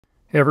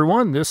Hey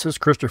everyone, this is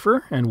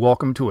Christopher, and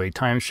welcome to a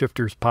Time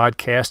Shifters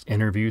podcast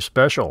interview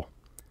special.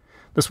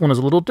 This one is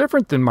a little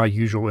different than my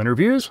usual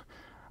interviews.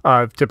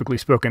 I've typically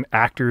spoken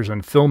actors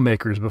and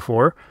filmmakers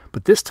before,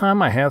 but this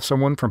time I have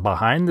someone from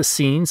behind the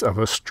scenes of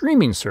a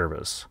streaming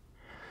service.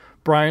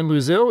 Bryan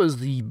Louzil is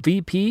the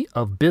VP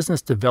of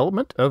Business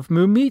Development of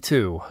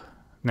MOMETU.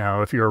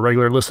 Now, if you're a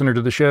regular listener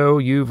to the show,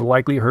 you've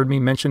likely heard me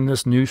mention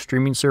this new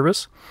streaming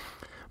service.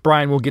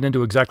 Bryan will get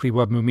into exactly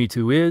what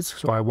MOMETU is,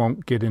 so I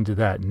won't get into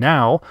that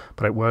now,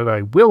 but what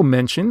I will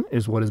mention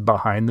is what is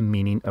behind the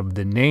meaning of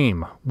the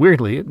name.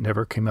 Weirdly, it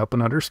never came up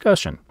in our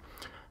discussion.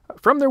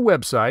 From their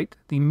website,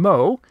 the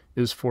Mo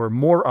is for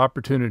more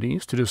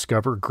opportunities to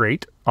discover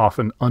great,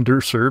 often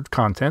underserved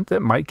content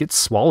that might get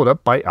swallowed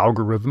up by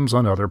algorithms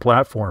on other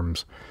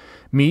platforms.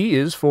 Me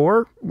is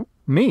for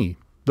me,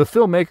 the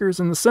filmmakers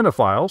and the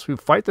cinephiles who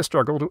fight the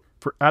struggle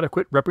for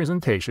adequate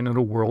representation in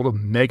a world of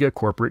mega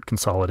corporate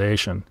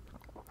consolidation.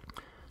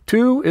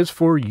 Two is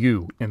for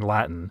you in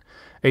Latin,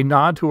 a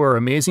nod to our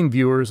amazing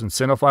viewers and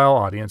cinephile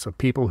audience of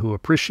people who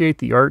appreciate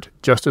the art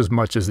just as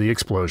much as the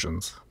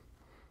explosions.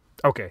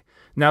 Okay,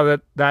 now that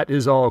that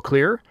is all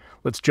clear,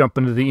 let's jump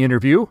into the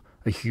interview.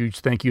 A huge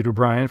thank you to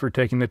Bryan for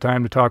taking the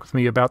time to talk with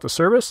me about the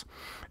service,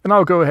 and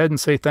I'll go ahead and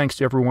say thanks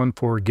to everyone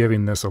for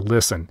giving this a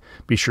listen.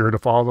 Be sure to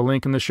follow the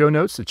link in the show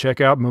notes to check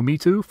out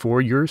MOMETU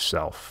for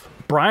yourself.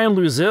 Bryan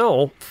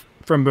Louzil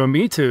from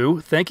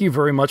MOMETU, thank you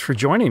very much for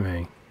joining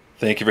me.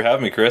 Thank you for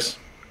having me, Chris.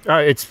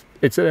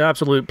 It's an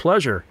absolute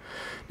pleasure.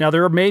 Now,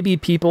 there may be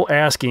people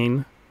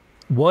asking,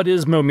 what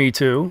is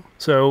MOMETU?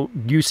 So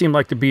you seem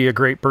like to be a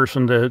great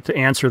person to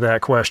answer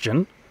that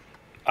question.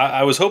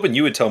 I was hoping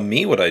you would tell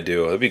me what I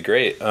do. That'd be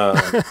great.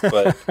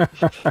 But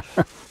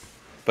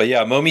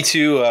yeah,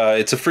 MOMETU,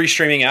 it's a free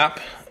streaming app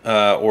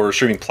or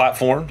streaming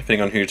platform,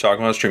 depending on who you're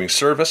talking about, streaming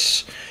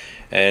service.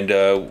 And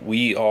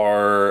we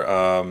are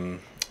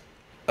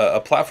a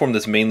platform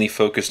that's mainly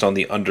focused on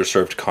the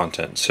underserved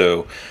content.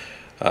 So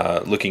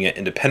looking at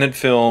independent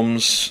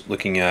films,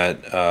 looking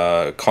at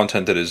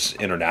content that is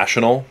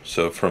international,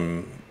 so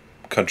from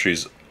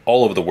countries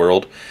all over the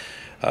world,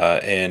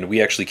 and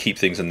we actually keep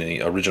things in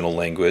the original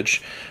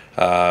language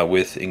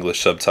with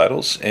English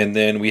subtitles. And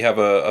then we have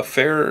a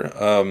fair,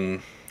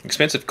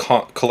 expansive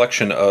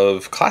collection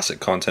of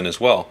classic content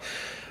as well.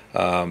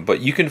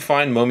 But you can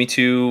find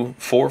MOMETU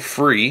for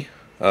free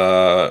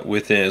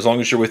as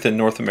long as you're within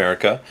North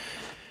America.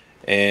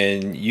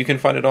 And you can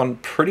find it on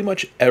pretty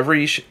much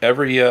every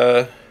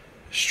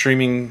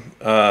streaming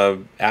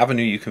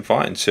avenue you can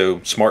find.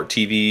 So smart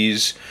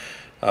TVs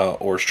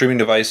or streaming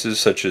devices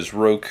such as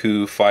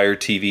Roku, Fire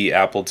TV,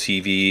 Apple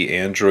TV,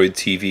 Android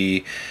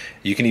TV.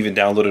 You can even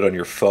download it on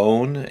your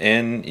phone,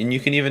 and you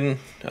can even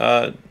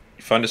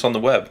find us on the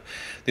web.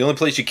 The only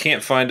place you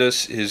can't find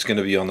us is going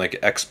to be on like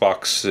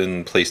Xbox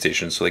and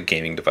PlayStation, so like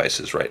gaming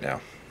devices right now.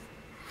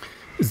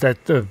 Is that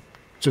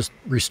just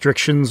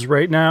restrictions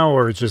right now,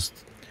 or just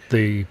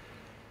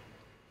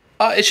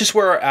it's just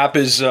where our app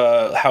is,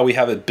 how we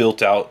have it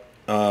built out.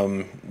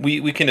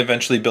 We can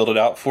eventually build it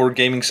out for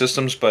gaming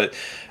systems, but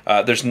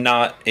there's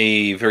not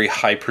a very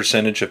high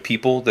percentage of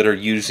people that are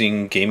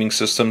using gaming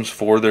systems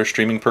for their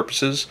streaming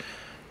purposes.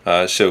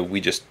 So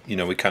we just,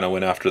 we kind of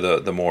went after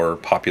the more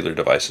popular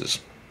devices.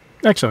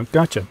 Excellent,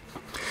 gotcha.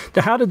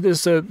 Now, how did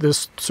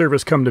this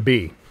service come to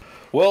be?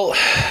 Well,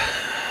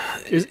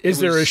 Is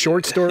there a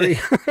short story?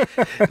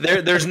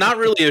 There's not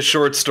really a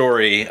short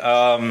story.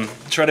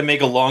 Try to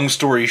make a long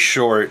story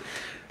short.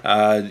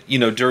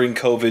 During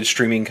COVID,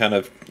 streaming kind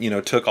of,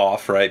 took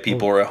off, right?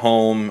 People were at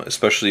home,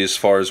 especially as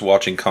far as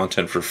watching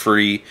content for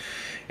free.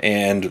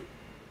 And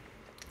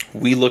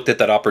we looked at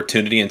that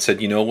opportunity and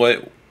said, you know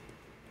what?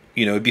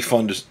 It'd be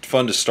fun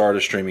to start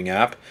a streaming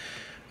app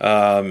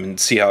and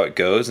see how it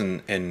goes.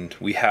 And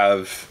we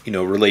have,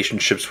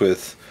 relationships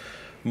with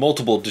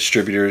multiple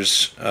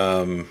distributors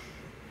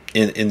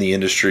in the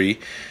industry,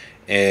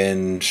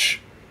 and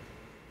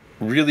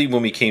really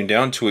when we came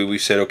down to it, we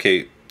said,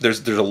 okay,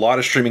 there's a lot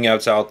of streaming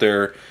apps out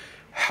there.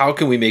 How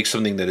can we make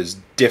something that is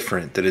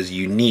different, that is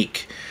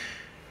unique?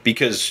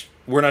 Because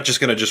we're not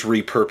just going to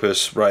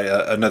repurpose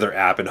another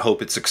app and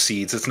hope it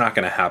succeeds. It's not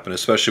going to happen,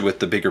 especially with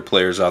the bigger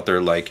players out there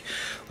like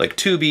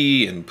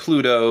Tubi and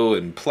Pluto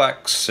and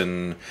Plex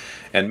and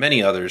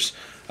many others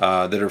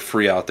that are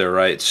free out there,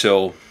 right?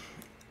 So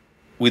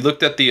we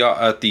looked at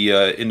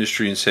the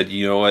industry and said,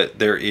 you know what,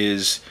 there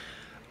is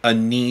a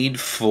need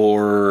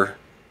for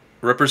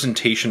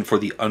representation for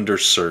the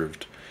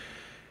underserved.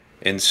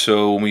 And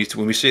so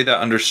when we say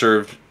that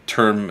underserved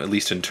term, at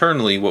least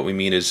internally, what we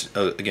mean is,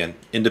 again,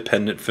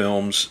 independent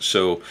films.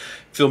 So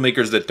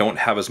filmmakers that don't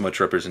have as much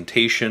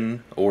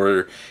representation,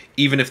 or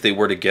even if they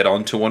were to get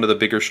onto one of the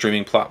bigger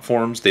streaming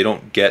platforms, they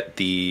don't get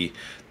the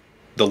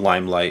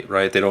limelight,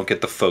 right? They don't get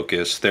the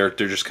focus. They're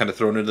just kind of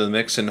thrown into the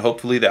mix, and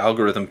hopefully the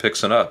algorithm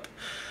picks it up.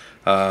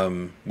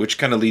 Which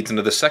kind of leads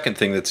into the second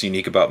thing that's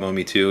unique about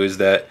MOMETU is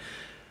that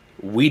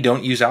we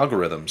don't use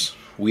algorithms.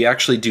 We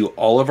actually do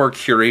all of our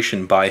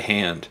curation by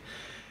hand.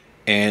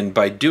 And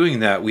by doing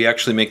that, we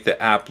actually make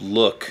the app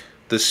look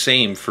the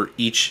same for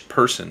each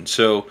person.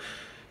 So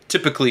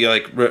typically,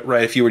 like,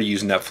 right, if you were to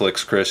use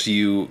Netflix, Chris,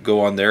 you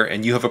go on there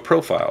and you have a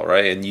profile,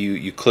 right? And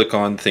you click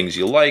on things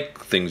you like,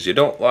 things you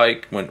don't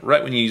like,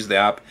 right when you use the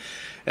app.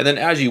 And then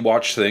as you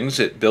watch things,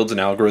 it builds an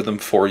algorithm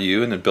for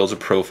you and it builds a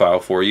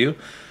profile for you.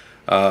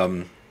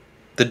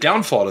 The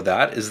downfall to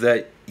that is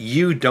that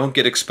you don't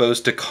get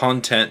exposed to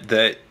content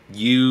that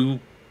you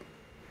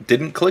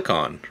didn't click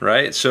on,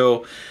 right?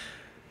 So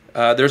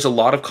there's a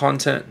lot of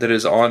content that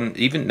is on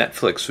even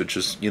Netflix, which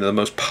is, you know, the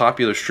most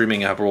popular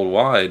streaming app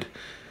worldwide,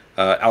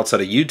 outside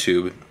of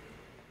YouTube,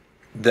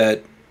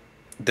 that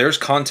there's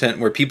content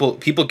where people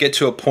get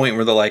to a point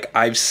where they're like,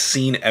 I've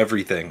seen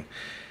everything.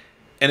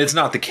 And it's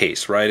not the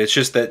case, right? It's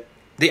just that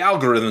the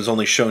algorithm has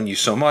only shown you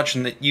so much,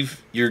 and that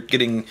you're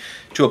getting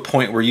to a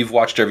point where you've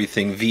watched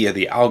everything via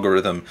the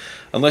algorithm,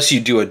 unless you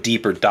do a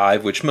deeper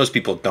dive, which most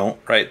people don't,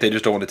 right? They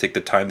just don't want to take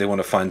the time. They want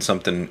to find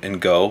something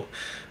and go.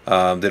 They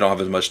don't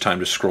have as much time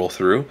to scroll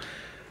through.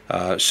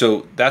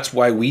 So that's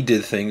why we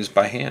did things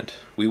by hand.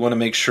 We want to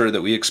make sure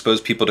that we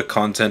expose people to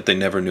content they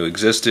never knew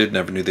existed,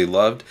 never knew they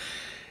loved.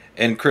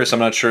 And Chris, I'm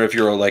not sure if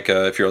you're like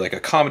a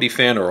comedy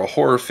fan or a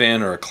horror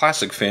fan or a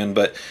classic fan,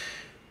 but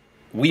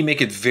we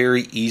make it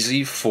very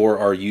easy for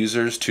our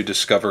users to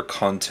discover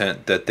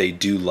content that they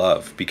do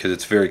love, because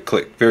it's very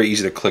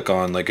easy to click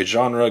on like a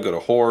genre, go to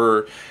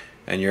horror,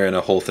 and you're in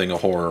a whole thing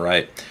of horror,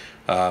 right?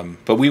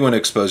 But we want to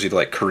expose you to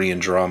like Korean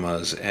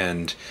dramas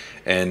and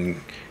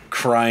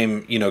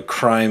crime,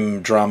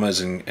 crime dramas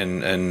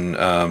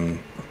and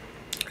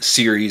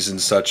series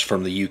and such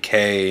from the UK,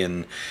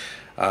 and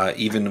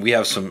even we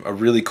have a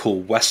really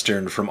cool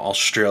Western from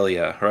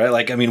Australia, right?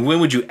 Like, I mean, when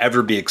would you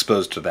ever be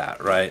exposed to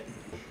that, right?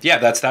 Yeah,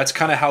 that's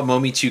kind of how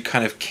MOMETU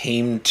kind of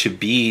came to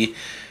be.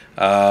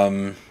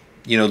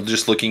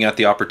 Just looking at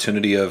the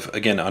opportunity of,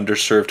 again,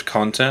 underserved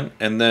content,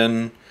 and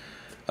then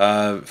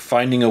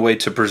finding a way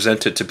to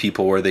present it to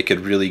people where they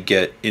could really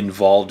get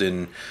involved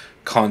in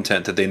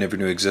content that they never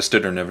knew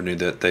existed or never knew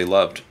that they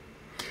loved.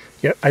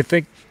 Yeah, I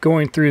think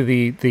going through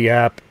the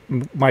app,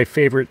 my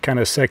favorite kind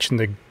of section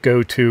to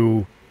go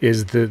to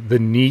is the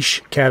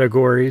niche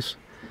categories,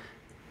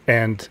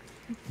 and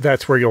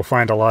that's where you'll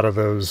find a lot of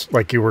those,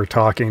 like you were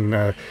talking,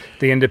 the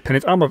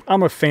independent.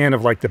 I'm a fan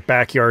of like the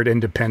backyard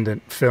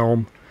independent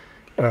film,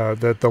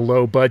 the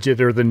low budget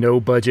or the no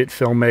budget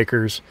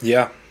filmmakers.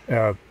 Yeah.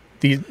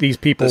 These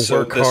people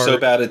work hard. So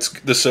bad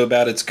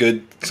it's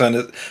good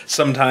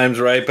sometimes,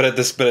 right? But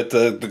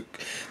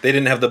they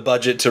didn't have the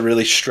budget to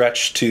really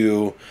stretch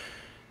to,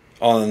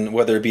 on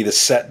whether it be the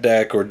set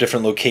deck or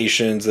different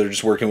locations. They're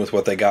just working with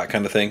what they got,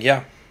 kind of thing.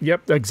 Yeah.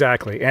 Yep,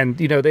 exactly. And,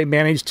 they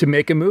managed to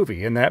make a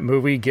movie, and that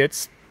movie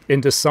gets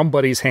into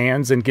somebody's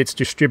hands and gets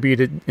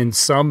distributed in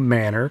some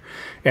manner.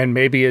 And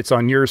maybe it's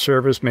on your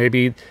service.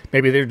 Maybe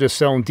they're just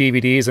selling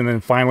DVDs, and then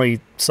finally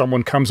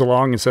someone comes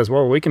along and says,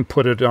 well, we can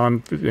put it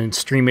on and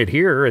stream it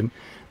here. And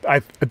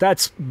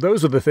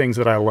those are the things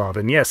that I love.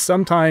 And yes,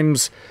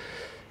 sometimes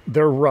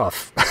they're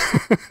rough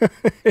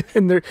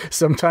and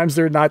sometimes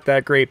they're not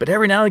that great, but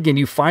every now and again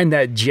you find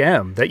that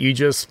gem that you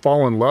just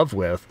fall in love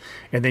with.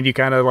 And then you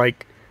kind of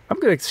like, I'm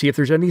going to see if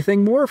there's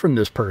anything more from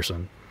this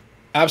person.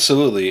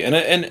 Absolutely.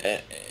 And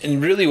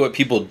really what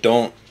people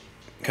don't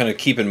kind of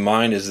keep in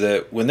mind is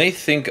that when they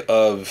think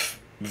of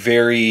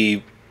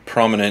very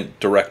prominent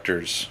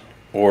directors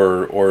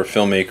or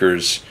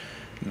filmmakers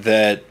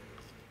that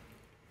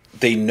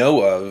they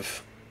know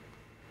of,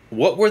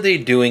 what were they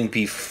doing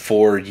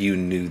before you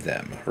knew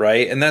them,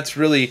 right? And that's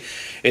really,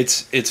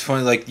 it's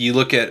funny, like you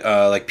look at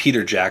like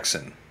Peter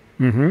Jackson.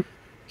 Mm-hmm.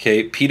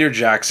 Okay, Peter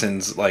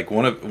Jackson's like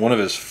one of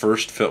his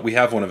first we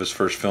have one of his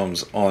first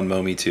films on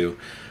MOMETU.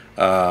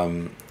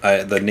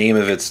 The name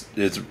of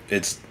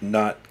it's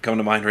not coming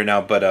to mind right now,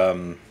 but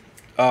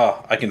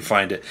I can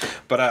find it.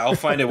 But I'll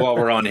find it while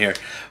we're on here.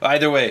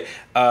 Either way,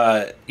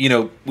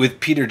 with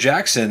Peter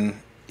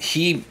Jackson,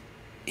 he's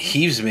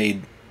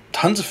made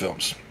tons of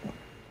films,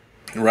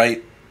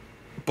 right?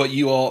 But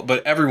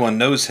everyone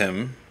knows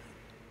him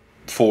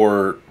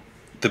for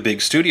the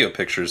big studio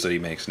pictures that he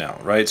makes now,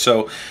 right?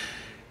 So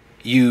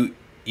you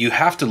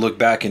have to look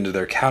back into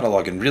their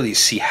catalog and really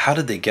see how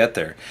did they get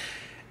there.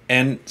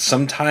 And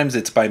sometimes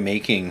it's by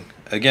making,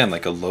 again,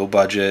 like a low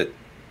budget,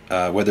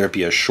 whether it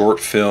be a short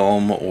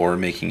film or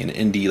making an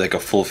indie, like a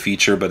full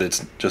feature, but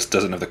it's just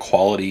doesn't have the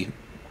quality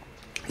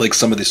like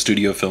some of the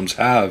studio films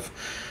have.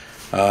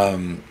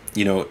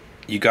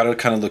 You got to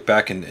kind of look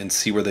back and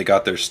see where they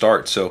got their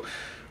start. So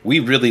we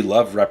really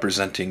love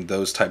representing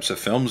those types of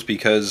films,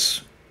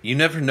 because you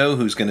never know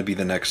who's going to be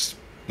the next,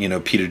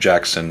 Peter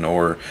Jackson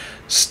or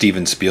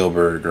Steven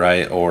Spielberg,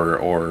 right?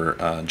 Or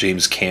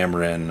James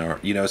Cameron, or,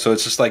 so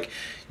it's just like,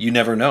 you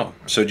never know.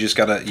 So you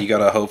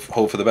gotta hope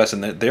for the best.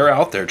 And they're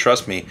out there.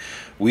 Trust me.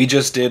 We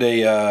just did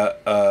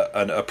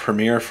a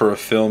premiere for a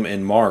film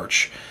in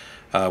March.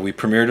 We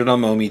premiered it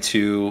on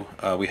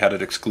MOMETU. We had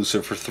it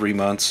exclusive for 3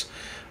 months.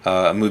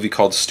 A movie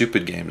called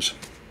Stupid Games.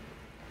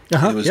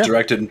 It was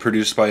directed and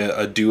produced by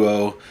a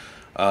duo.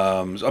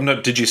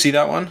 Did you see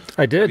that one?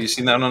 I did. Have you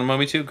seen that one on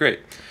MOMETU? Great.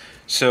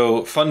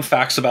 So, fun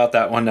facts about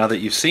that one now that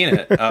you've seen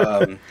it.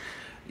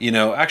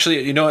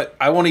 Actually, you know what?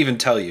 I won't even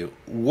tell you.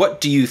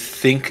 What do you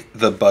think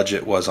the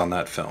budget was on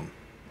that film?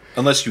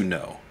 Unless you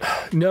know.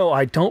 No,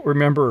 I don't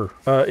remember.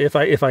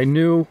 If I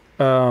knew,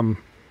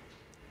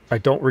 I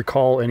don't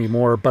recall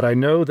anymore. But I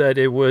know that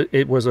it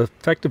was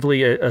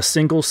effectively a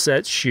single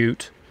set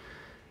shoot,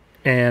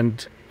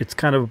 and it's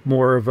kind of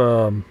more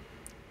of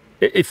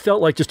it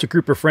felt like just a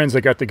group of friends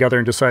that got together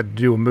and decided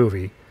to do a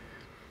movie.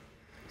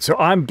 So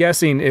I'm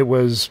guessing it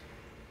was,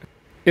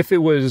 if it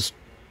was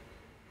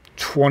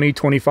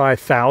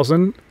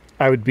 25,000,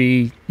 I would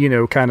be,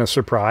 kind of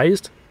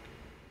surprised.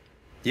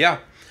 Yeah.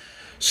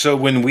 So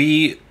when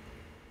we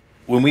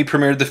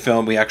premiered the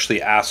film, we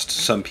actually asked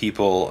some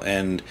people,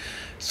 and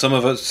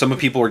some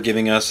people were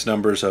giving us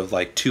numbers of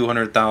like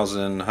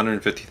 200,000,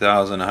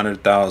 150,000,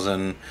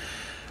 100,000.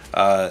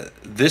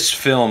 This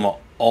film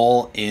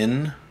all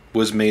in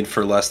was made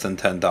for less than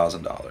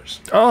 $10,000.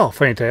 Oh,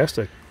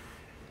 fantastic.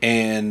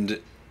 And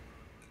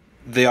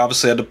they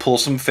obviously had to pull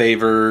some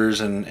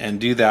favors and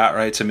do that,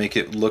 right, to make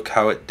it look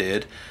how it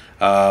did.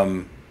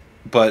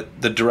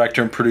 But the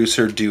director and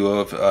producer duo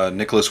of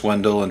Nicholas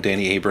Wendell and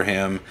Danny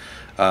Abraham,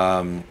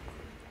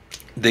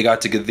 they got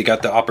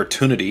the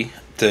opportunity.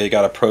 They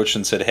got approached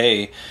and said,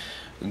 "Hey,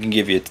 we can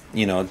give you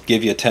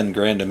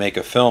 $10,000 to make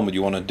a film. Would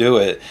you want to do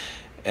it?"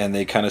 And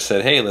they kind of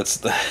said, "Hey, let's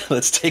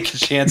take a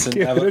chance and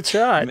have it a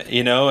shot."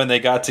 And they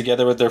got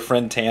together with their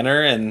friend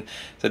Tanner and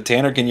said,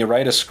 "Tanner, can you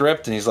write a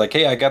script?" And he's like,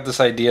 "Hey, I got this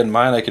idea in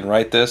mind. I can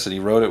write this." And he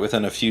wrote it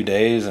within a few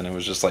days, and it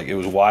was just like, it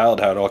was wild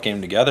how it all came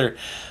together.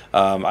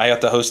 I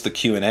got to host the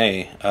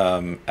Q&A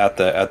at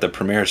the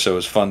premiere, so it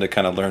was fun to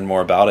kind of learn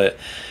more about it.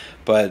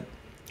 But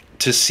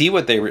to see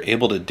what they were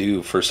able to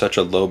do for such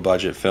a low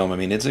budget film, I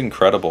mean, it's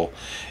incredible.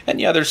 And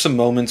yeah, there's some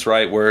moments,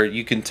 right, where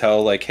you can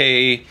tell, like,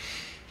 hey,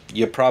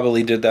 you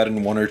probably did that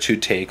in 1 or 2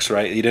 takes,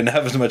 right? You didn't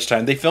have as much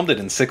time. They filmed it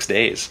in 6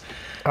 days.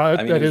 I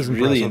mean, that it was is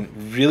really,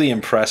 impressive. really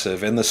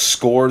impressive. And the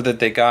score that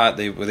they got,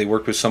 they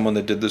worked with someone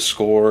that did the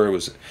score. It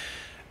was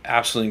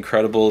absolutely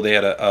incredible. They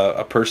had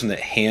a person that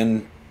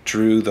hand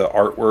drew the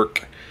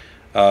artwork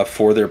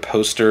for their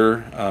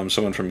poster,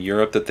 someone from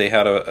Europe that they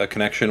had a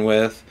connection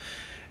with.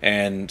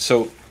 And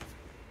so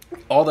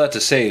all that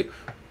to say,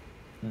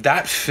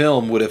 that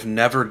film would have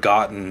never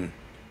gotten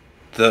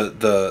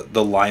the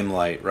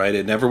limelight, right?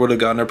 It never would have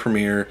gotten a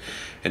premiere.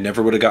 It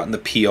never would have gotten the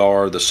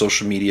PR, the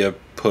social media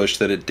push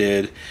that it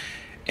did.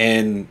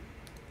 And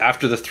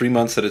after the 3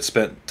 months that it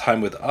spent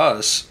time with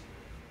us,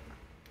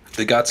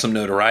 it got some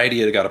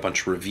notoriety. It got a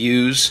bunch of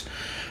reviews.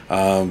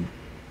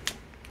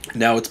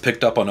 Now it's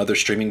picked up on other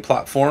streaming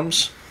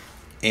platforms,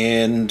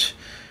 and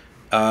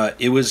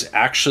it was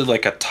actually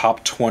like a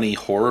top 20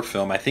 horror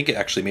film. I think it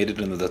actually made it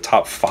into the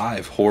top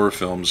 5 horror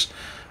films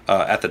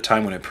at the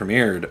time when it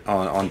premiered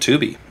on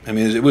Tubi. I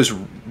mean, it was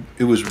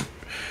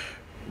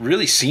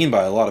really seen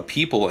by a lot of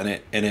people,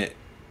 and it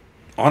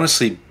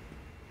honestly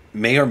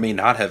may or may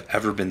not have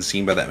ever been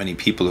seen by that many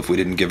people if we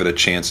didn't give it a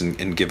chance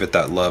and give it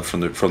that love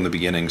from the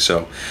beginning.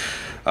 So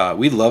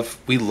we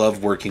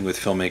love working with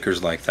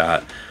filmmakers like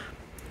that.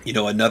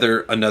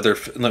 Another.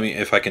 Let me,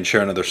 if I can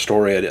share another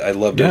story. I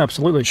love to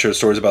absolutely share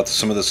stories about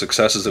some of the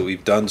successes that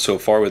we've done so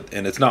far with,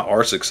 and it's not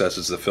our success;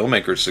 it's the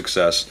filmmaker's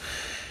success.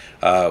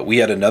 We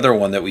had another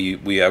one that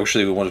we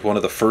actually was one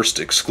of the first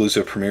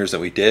exclusive premieres that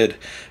we did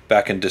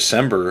back in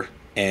December,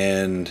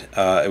 and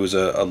it was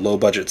a low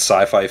budget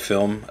sci-fi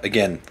film.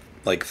 Again,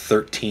 like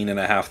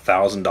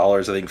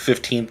 $13,500. I think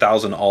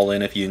 $15,000 all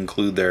in if you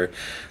include their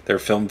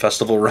film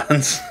festival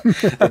runs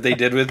that they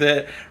did with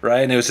it,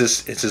 right? And it's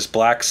this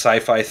black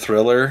sci-fi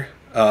thriller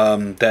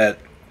that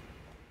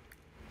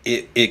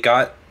it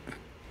got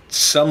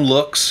some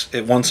looks.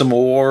 It won some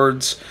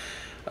awards.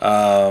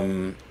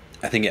 I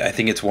think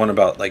it's won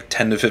about like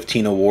 10 to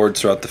 15 awards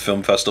throughout the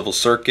film festival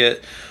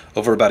circuit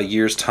over about a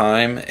year's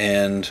time,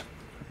 and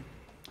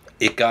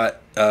it got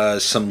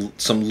some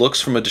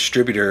looks from a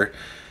distributor.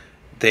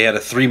 They had a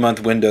 3-month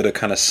window to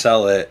kind of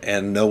sell it,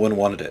 and no one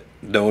wanted it.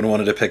 No one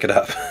wanted to pick it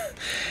up.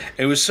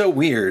 It was so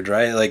weird,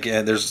 right? Like,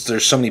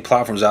 there's so many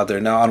platforms out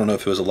there now. I don't know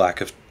if it was a lack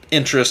of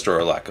interest or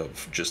a lack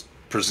of just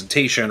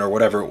presentation or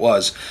whatever it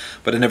was,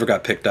 but it never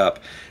got picked up.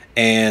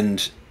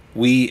 And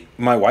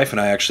my wife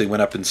and I actually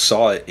went up and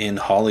saw it in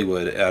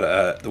Hollywood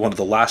at one of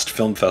the last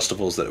film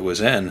festivals that it was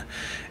in,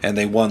 and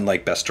they won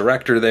like Best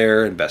Director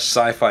there and Best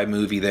Sci-Fi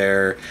Movie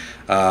there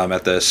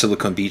at the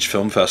Silicon Beach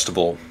Film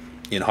Festival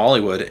in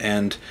Hollywood.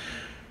 And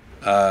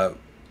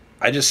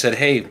I just said,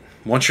 hey,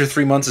 once your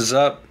 3 months is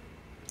up,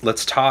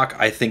 let's talk.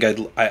 I think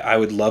I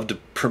would love to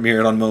premiere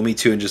it on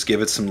MOMETU and just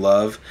give it some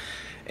love.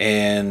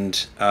 And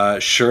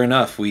sure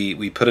enough,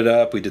 we put it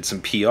up. We did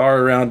some PR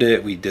around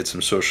it. We did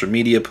some social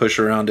media push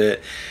around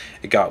it.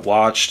 It got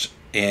watched.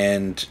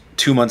 And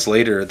 2 months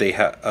later, they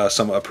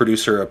a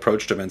producer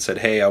approached them and said,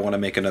 hey, I want to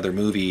make another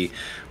movie.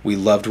 We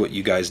loved what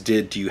you guys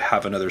did. Do you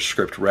have another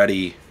script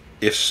ready?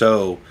 If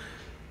so,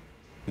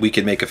 we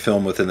can make a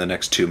film within the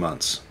next 2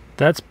 months.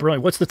 That's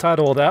brilliant. What's the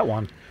title of that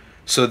one?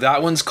 So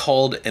that one's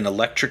called An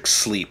Electric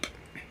Sleep.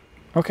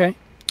 Okay.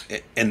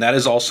 And that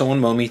is also on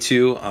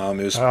MOMETU.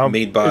 It was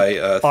made by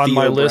on Theo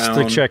my list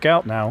Brown. to check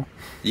out now.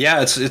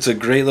 Yeah, it's a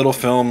great little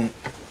film.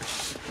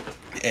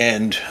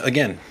 And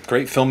again,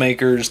 great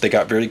filmmakers. They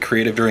got very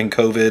creative during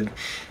COVID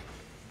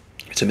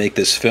to make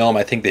this film.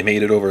 I think they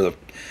made it over the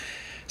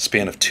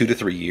span of 2 to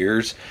 3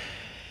 years,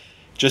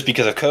 just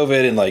because of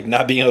COVID and like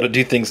not being able to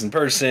do things in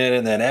person,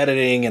 and then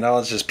editing and all,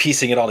 it's just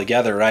piecing it all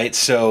together, right?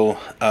 So,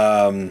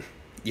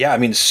 yeah, I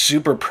mean,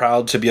 super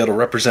proud to be able to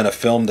represent a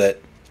film that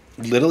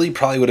literally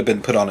probably would have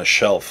been put on a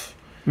shelf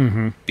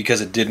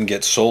because it didn't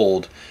get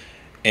sold.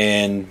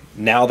 And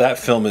now that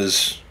film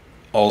is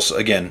also,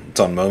 again, it's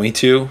on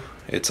MOMETU,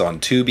 it's on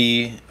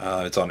Tubi,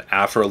 it's on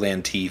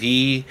Afroland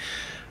TV,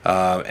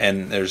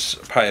 and there's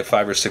probably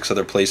 5 or 6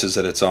 other places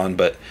that it's on.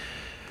 But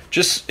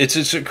just,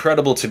 it's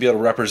incredible to be able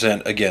to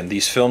represent, again,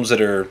 these films that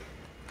are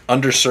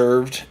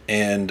underserved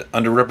and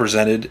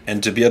underrepresented,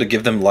 and to be able to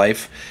give them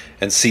life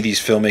and see these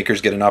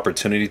filmmakers get an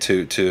opportunity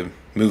to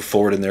move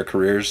forward in their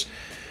careers.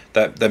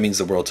 That means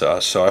the world to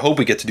us. So I hope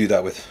we get to do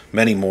that with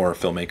many more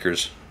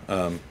filmmakers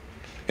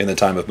in the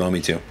time of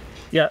MOMETU.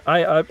 Yeah,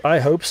 I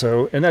hope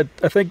so. And I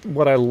think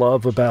what I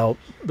love about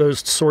those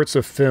sorts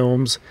of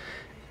films,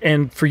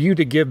 and for you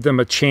to give them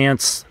a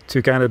chance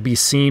to kind of be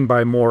seen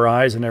by more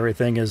eyes and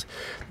everything, is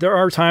there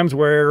are times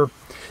where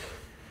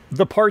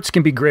the parts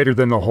can be greater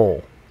than the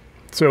whole.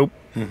 So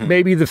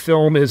maybe the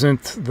film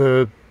isn't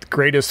the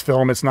greatest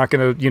film. It's not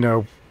going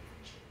to,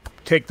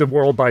 take the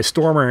world by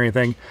storm or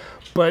anything.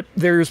 But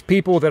there's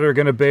people that are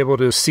going to be able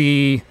to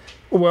see,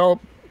 well,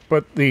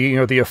 but the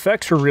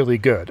effects were really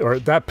good, or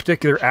that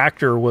particular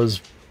actor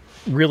was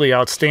really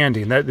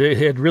outstanding. That they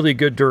had really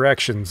good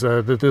directions.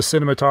 The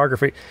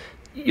cinematography,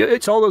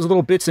 it's all those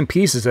little bits and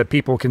pieces that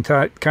people can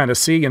kind of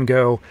see and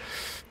go,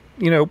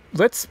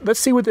 let's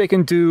see what they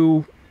can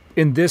do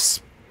in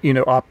this,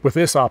 with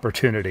this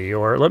opportunity,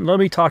 or let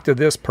me talk to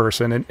this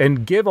person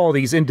and give all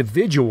these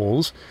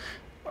individuals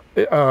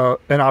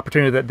an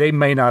opportunity that they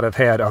may not have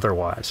had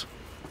otherwise.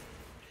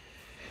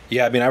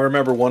 Yeah, I mean, I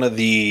remember one of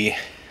the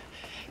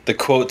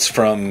quotes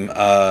from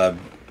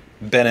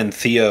Ben and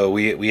Theo.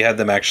 We had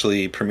them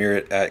actually premiere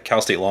it at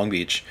Cal State Long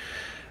Beach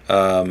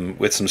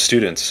with some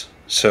students.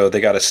 So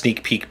they got a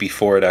sneak peek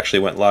before it actually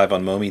went live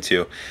on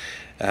MOMETU,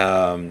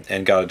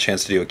 and got a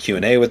chance to do a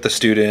Q&A with the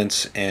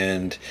students.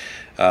 And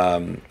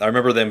I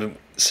remember them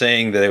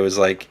saying that it was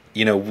like,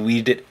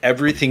 we did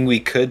everything we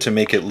could to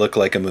make it look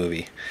like a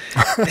movie.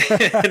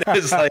 And it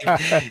was like,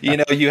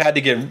 you had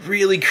to get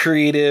really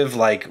creative,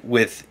 like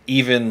with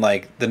even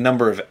like the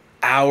number of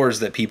hours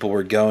that people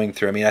were going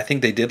through. I mean, I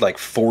think they did like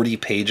 40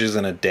 pages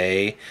in a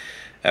day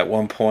at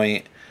one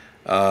point.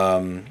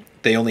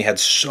 They only had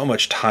so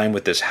much time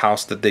with this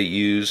house that they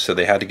used, so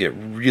they had to get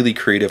really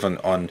creative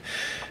on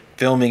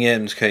filming it.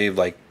 And okay,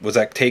 like, was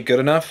that take good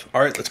enough?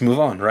 All right, let's move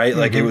on, right?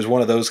 Like, it was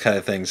one of those kind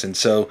of things. And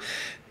so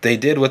they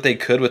did what they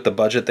could with the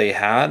budget they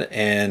had.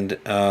 And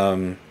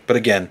but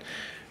again,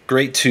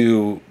 great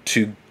to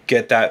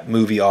get that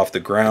movie off the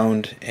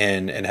ground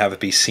and have it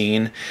be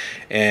seen.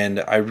 And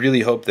I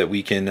really hope that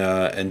we can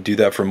and do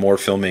that for more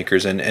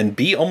filmmakers and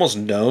be almost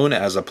known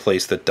as a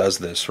place that does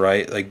this,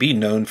 right? Like, be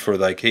known for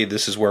like, hey,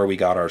 this is where we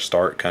got our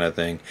start kind of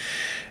thing,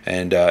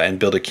 and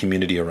build a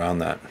community around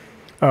that.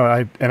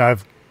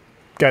 I've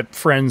got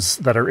friends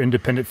that are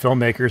independent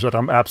filmmakers that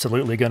I'm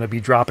absolutely going to be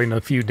dropping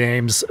a few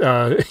names.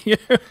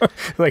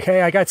 Like,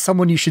 hey, I got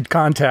someone you should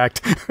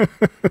contact.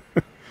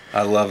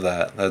 I love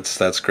that.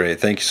 That's great.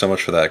 Thank you so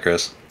much for that,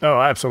 Chris.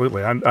 Oh,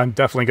 absolutely. I'm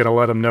definitely going to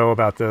let them know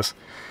about this.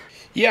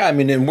 Yeah, I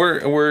mean, and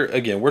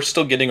we're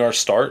still getting our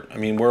start. I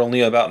mean, we're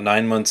only about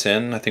 9 months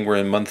in. I think we're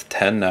in month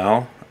 10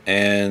 now,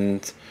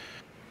 and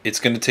it's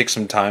going to take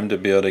some time to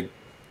be able to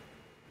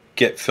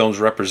get films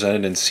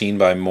represented and seen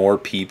by more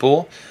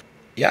people.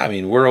 Yeah, I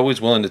mean, we're always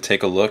willing to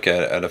take a look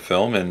at a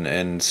film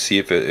and see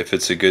if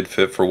it's a good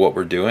fit for what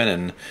we're doing,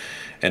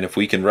 and if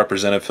we can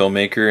represent a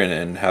filmmaker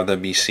and have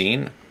them be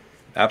seen.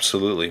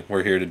 Absolutely,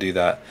 we're here to do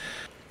that.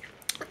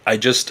 I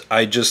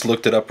just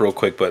looked it up real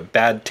quick, but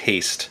Bad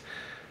Taste,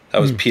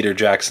 that was Peter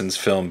Jackson's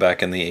film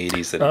back in the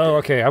 80s. Oh,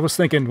 okay. I was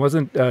thinking,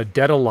 wasn't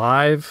Dead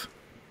Alive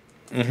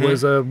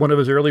was one of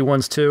his early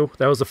ones too?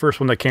 That was the first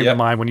one that came to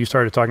mind when you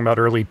started talking about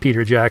early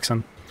Peter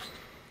Jackson.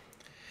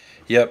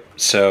 Yep.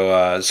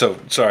 So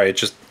sorry, it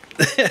just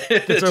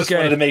it's just okay.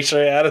 Wanted to make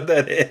sure I added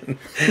that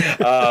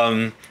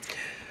in.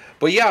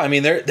 But yeah, I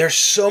mean, there's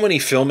so many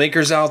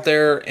filmmakers out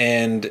there,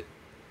 and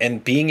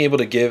being able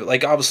to give,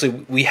 like, obviously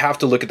we have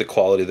to look at the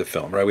quality of the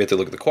film, right? We have to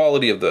look at the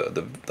quality of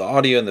the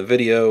audio and the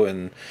video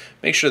and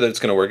make sure that it's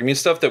going to work. I mean,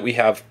 stuff that we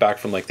have back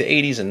from like the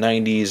 80s and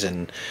 90s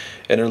and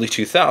early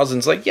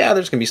 2000s, like, yeah,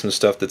 there's going to be some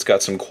stuff that's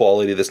got some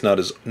quality that's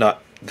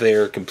not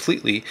there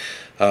completely.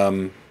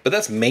 But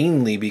that's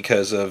mainly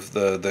because of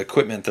the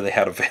equipment that they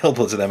had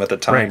available to them at the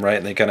time, right?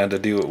 And they kind of had to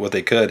do what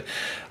they could.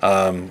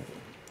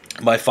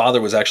 My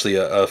father was actually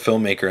a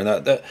filmmaker,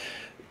 and that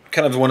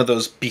kind of one of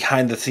those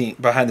behind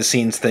the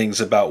scenes things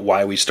about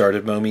why we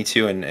started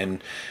MOMETU,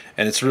 and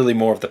it's really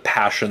more of the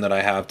passion that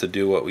I have to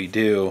do what we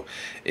do,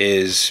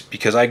 is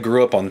because I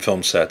grew up on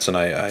film sets, and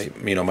I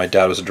my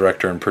dad was a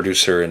director and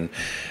producer, and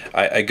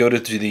I go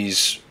through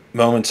these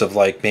moments of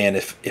like, man,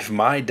 if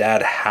my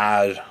dad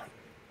had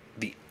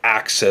the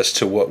access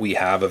to what we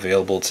have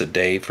available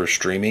today for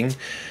streaming,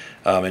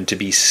 and to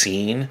be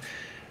seen.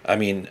 I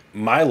mean,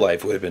 my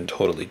life would have been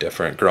totally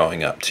different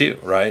growing up too,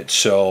 right?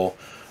 So,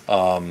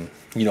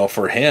 you know,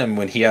 for him,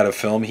 when he had a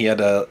film, he had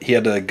to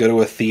go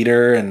to a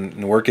theater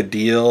and work a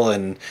deal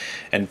and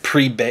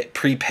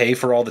prepay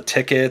for all the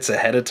tickets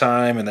ahead of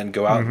time, and then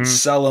go out and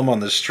sell them on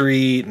the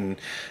street and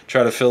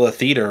try to fill a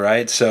theater,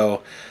 right?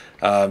 So,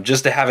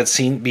 just to have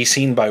it be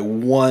seen by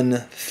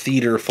one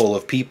theater full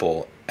of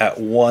people at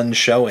one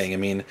showing. I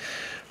mean,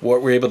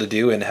 what we're able to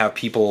do and have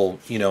people,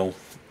 you know,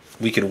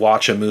 we can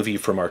watch a movie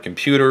from our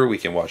computer. We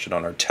can watch it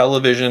on our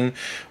television.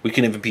 We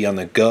can even be on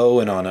the go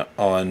and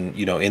on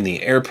you know, in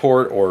the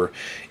airport or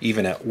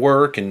even at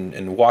work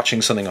and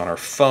watching something on our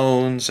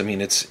phones. I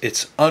mean,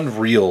 it's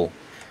unreal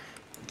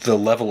the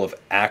level of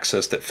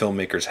access that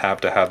filmmakers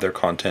have to have their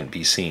content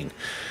be seen.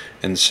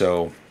 And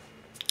so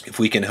if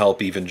we can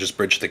help even just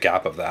bridge the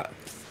gap of that,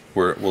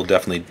 we'll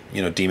definitely,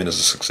 you know, deem it as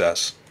a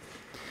success.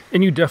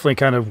 And you definitely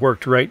kind of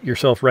worked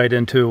yourself right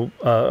into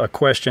a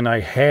question I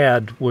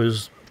had,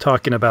 was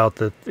talking about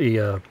the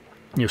you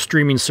know,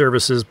 streaming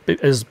services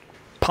as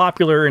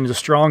popular and as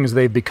strong as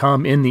they've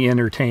become in the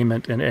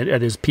entertainment and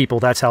as people.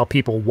 That's how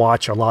people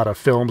watch a lot of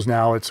films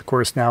now. It's, of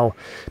course, now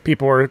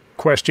people are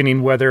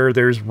questioning whether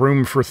there's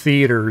room for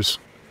theaters,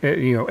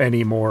 you know,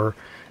 anymore,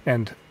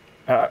 and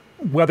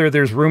whether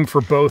there's room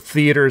for both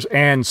theaters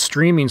and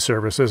streaming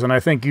services. And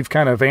I think you've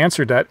kind of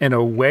answered that in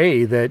a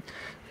way, that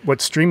what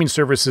streaming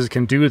services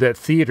can do that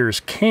theaters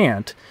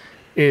can't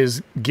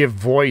is give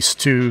voice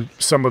to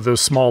some of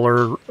those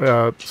smaller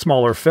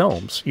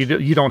films.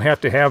 You don't have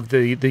to have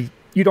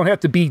you don't have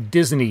to be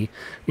Disney,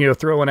 you know,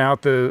 throwing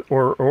out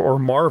or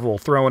Marvel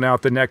throwing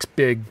out the next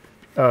big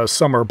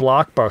summer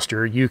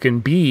blockbuster. You can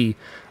be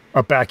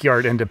a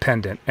backyard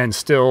independent and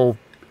still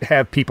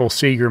have people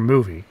see your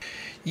movie.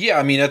 Yeah,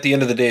 I mean, at the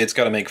end of the day, it's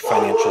got to make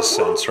financial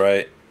sense,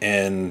 right?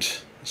 And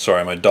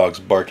sorry, my dog's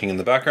barking in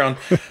the background.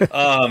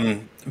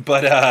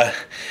 But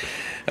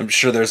I'm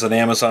sure there's an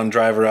Amazon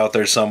driver out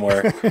there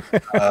somewhere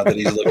that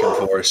he's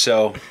looking for.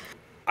 So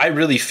I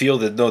really feel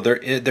that, no,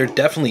 there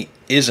definitely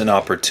is an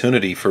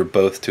opportunity for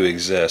both to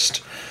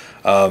exist.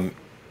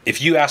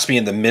 If you asked me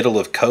in the middle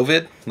of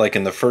COVID, like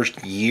in the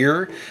first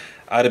year,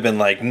 I'd have been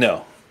like,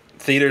 no,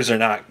 theaters are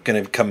not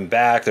going to come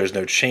back. There's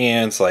no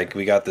chance. Like,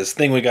 we got this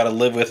thing we got to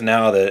live with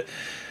now that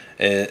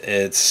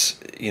it's,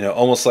 you know,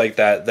 almost like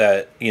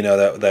that you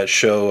know, that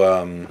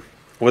show,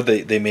 what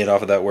they made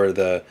off of that, where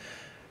the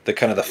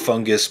kind of the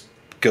fungus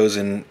goes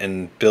in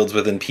and builds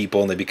within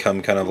people and they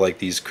become kind of like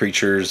these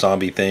creatures,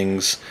 zombie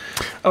things.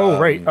 Oh,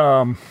 right.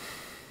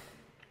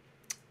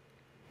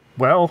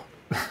 Well,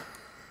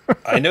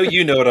 I know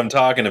you know what I'm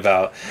talking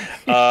about.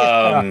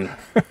 Yeah.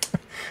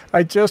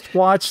 I just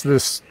watched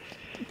this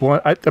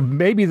one.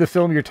 Maybe the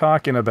film you're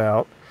talking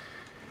about.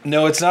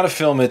 No, it's not a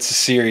film. It's a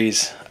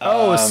series.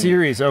 Oh, a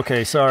series.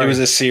 Okay, sorry. It was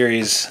a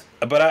series.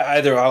 But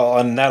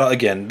on that,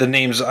 again, the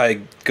names,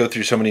 I go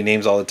through so many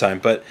names all the time.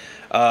 But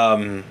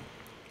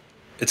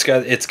it's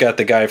got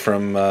the guy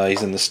from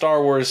he's in the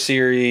Star Wars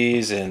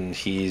series, and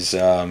he's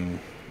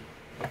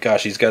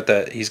he's got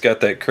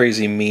that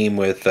crazy meme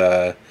with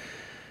where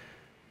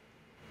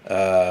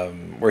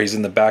he's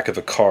in the back of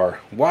a car.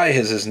 Why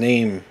is his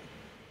name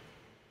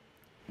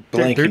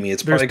blanking me?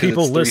 It's there's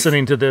people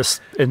listening to this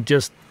and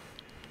just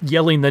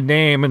yelling the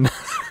name, and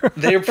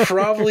they're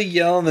probably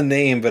yelling the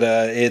name, but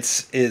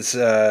it's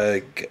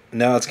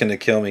now it's gonna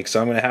kill me, because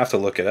I'm gonna have to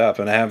look it up,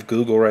 and I have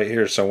Google right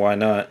here, so why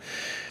not?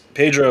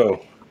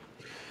 Pedro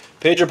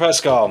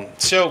Pascal.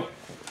 So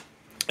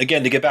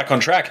again, to get back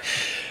on track,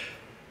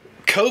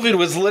 COVID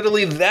was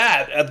literally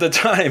that at the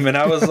time, and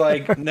I was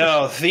like,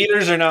 no,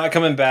 theaters are not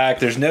coming back.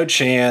 There's no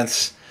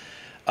chance.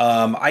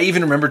 I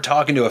even remember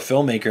talking to a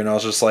filmmaker, and I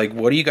was just like,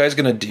 what are you guys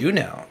gonna do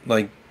now?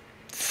 Like,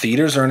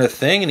 theaters aren't a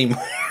thing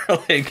anymore.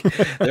 Like,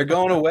 they're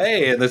going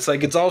away, and it's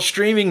like, it's all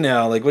streaming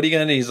now. Like, what are you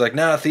gonna do? He's like,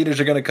 nah, theaters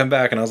are gonna come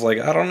back. And I was like,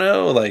 I don't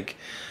know. Like,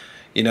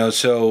 you know,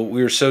 so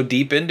we were so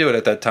deep into it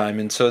at that time.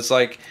 And so it's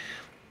like,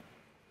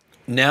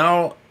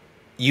 now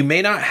you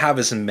may not have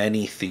as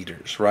many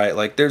theaters, right?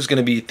 Like, there's going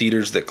to be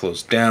theaters that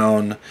close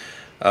down,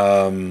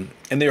 and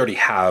they already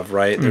have,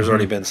 right? There's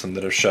already been some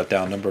that have shut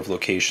down, number of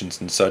locations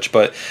and such,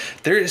 but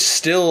there is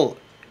still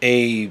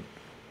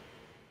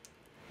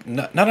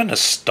not a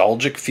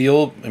nostalgic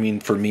feel. I mean,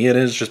 for me it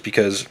is, just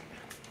because,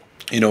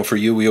 you know, for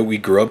you, we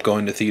grew up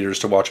going to theaters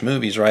to watch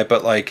movies, right?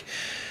 But like,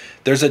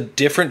 there's a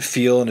different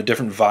feel and a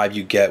different vibe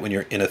you get when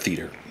you're in a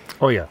theater.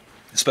 Oh yeah.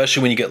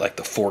 Especially when you get like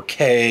the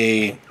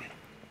 4K,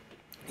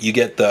 you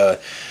get the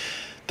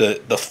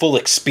full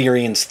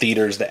experience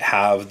theaters that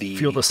have the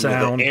feel the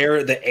sound,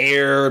 the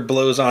air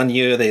blows on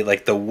you. They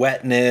like the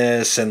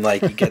wetness, and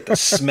like you get the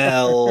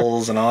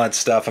smells and all that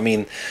stuff. I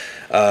mean,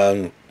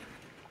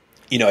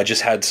 you know, I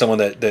just had someone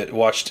that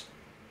watched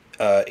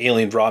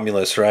Alien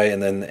Romulus, right?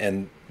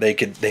 And they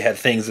had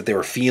things that they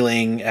were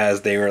feeling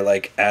as they were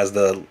like, as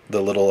the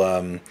little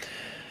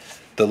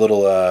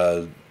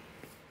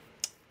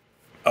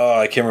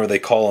I can't remember what they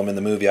call them in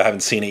the movie. I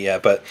haven't seen it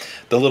yet, but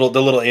the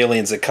little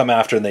aliens that come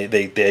after and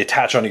they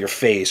attach onto your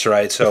face,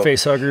 right? So the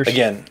face huggers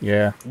again,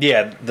 yeah,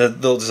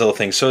 those little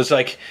things. So it's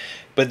like,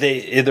 but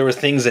there were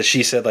things that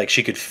she said like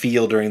she could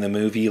feel during the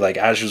movie, like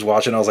as she was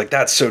watching. I was like,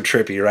 that's so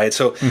trippy, right?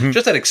 So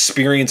just that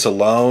experience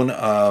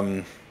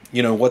alone,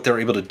 you know, what they're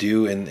able to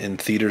do in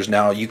theaters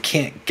now, you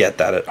can't get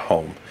that at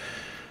home.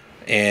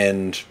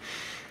 And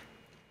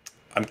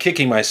I'm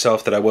kicking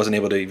myself that I wasn't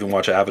able to even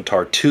watch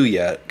Avatar 2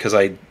 yet, because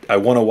I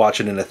want to watch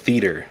it in a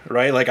theater,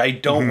 right? Like, I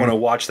don't want to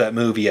watch that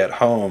movie at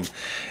home,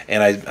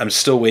 and I'm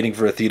still waiting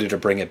for a theater to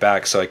bring it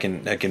back so I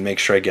can make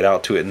sure I get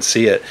out to it and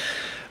see it.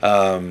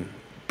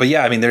 But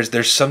yeah, I mean,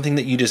 there's something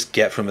that you just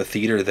get from a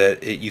theater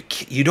that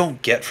you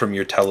don't get from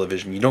your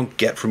television, you don't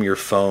get from your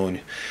phone,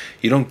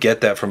 you don't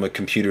get that from a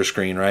computer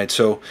screen, right?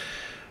 So,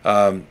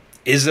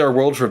 is there a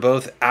world for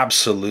both?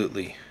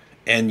 Absolutely.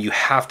 And you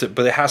have to,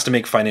 but it has to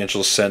make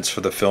financial sense for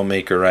the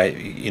filmmaker, right?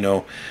 You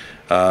know,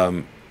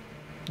 the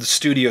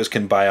studios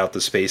can buy out the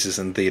spaces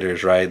in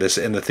theaters, right?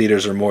 And the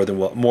theaters are more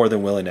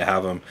than willing to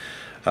have them,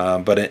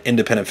 but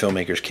independent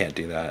filmmakers can't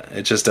do that.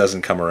 It just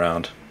doesn't come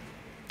around.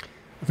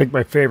 I think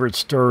my favorite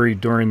story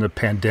during the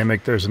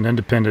pandemic, there's an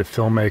independent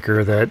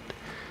filmmaker that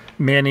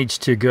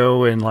managed to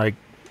go and like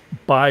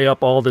buy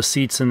up all the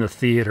seats in the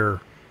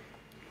theater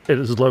at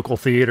his local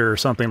theater or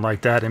something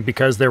like that, and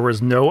because there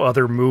was no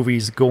other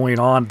movies going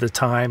on at the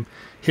time,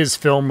 his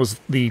film was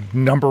the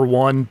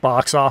 #1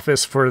 box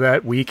office for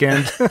that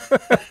weekend.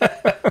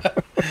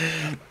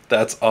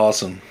 That's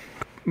awesome.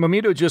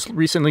 MOMETU just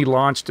recently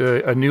launched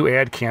a new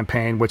ad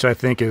campaign, which I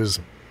think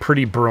is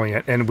pretty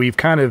brilliant, and we've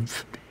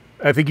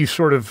I think you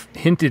sort of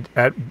hinted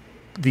at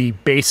the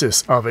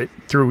basis of it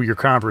through your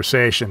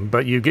conversation,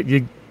 but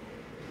you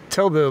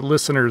tell the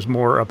listeners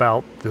more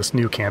about this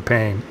new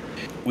campaign.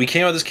 We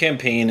came out with this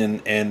campaign,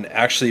 and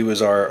actually it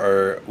was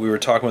we were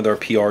talking with our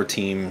PR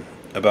team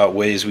about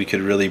ways we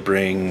could really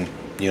bring,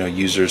 you know,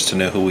 users to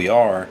know who we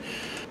are.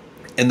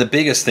 And the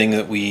biggest thing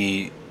that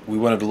we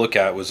wanted to look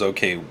at was,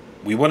 okay,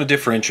 we want to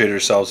differentiate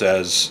ourselves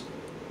as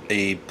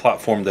a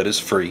platform that is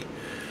free.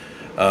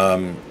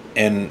 And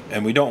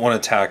we don't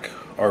want to attack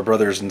our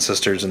brothers and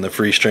sisters in the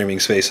free streaming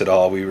space at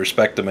all. We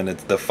respect them, and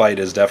the fight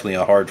is definitely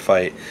a hard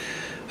fight.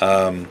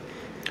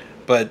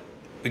 But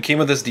we came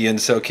with this idea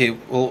and said, okay,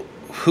 well,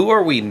 who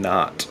are we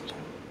not?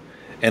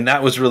 And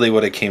that was really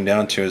what it came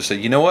down to, is that,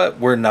 you know what,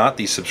 we're not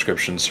these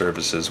subscription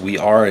services. We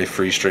are a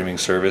free streaming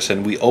service,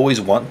 and we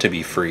always want to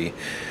be free.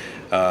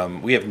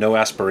 We have no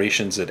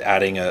aspirations at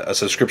adding a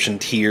subscription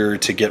tier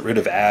to get rid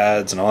of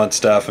ads and all that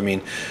stuff. I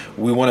mean,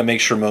 we want to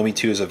make sure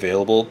MOMETU is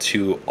available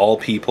to all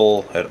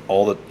people at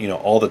all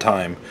the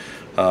time,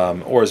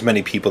 or as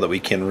many people that we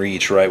can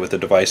reach, right, with the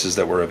devices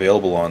that we're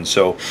available on.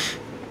 So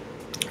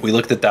we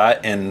looked at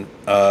that, and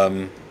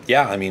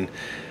yeah, I mean,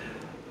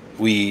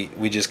 we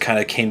just kind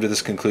of came to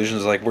this conclusion.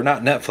 It's like, we're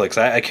not Netflix.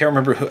 I can't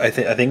remember who. I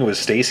think it was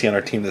Stacy on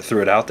our team that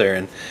threw it out there.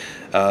 And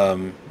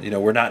you know,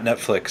 we're not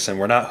Netflix, and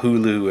we're not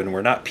Hulu, and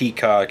we're not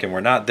Peacock, and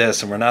we're not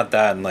this, and we're not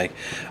that. And like,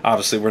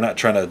 obviously, we're not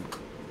trying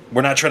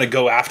to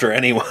go after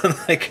anyone.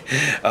 Like,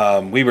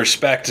 we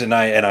respect, and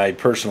I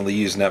personally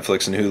use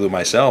Netflix and Hulu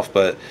myself.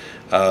 But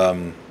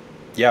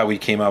yeah, we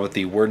came out with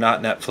we're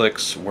not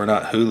Netflix, we're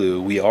not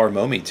Hulu, we are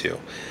MOMETU,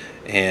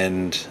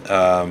 and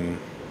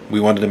we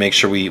wanted to make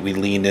sure we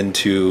leaned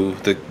into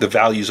the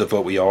values of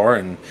what we are,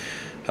 and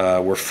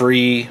we're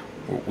free,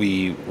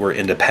 we're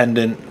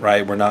independent,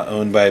 right? We're not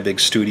owned by a big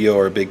studio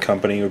or a big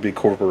company or a big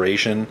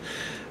corporation.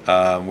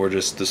 We're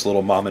just this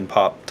little mom and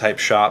pop type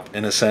shop,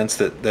 in a sense,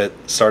 that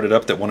started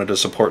up, that wanted to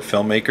support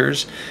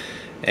filmmakers,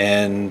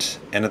 and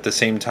at the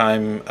same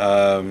time,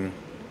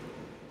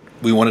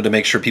 we wanted to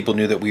make sure people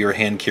knew that we were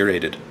hand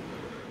curated.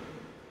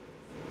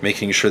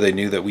 Making sure they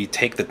knew that we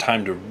take the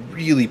time to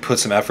really put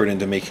some effort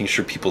into making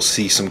sure people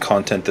see some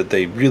content that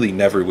they really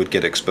never would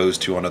get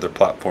exposed to on other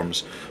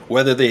platforms,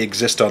 whether they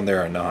exist on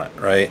there or not,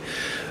 right?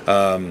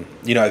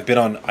 You know,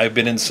 I've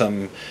been in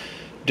some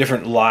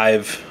different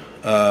live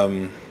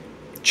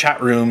chat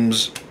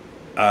rooms,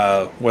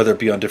 whether it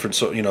be on different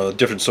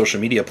social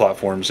media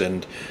platforms,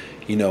 and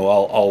you know,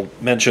 I'll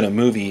mention a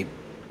movie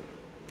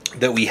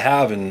that we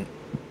have, and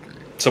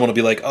someone will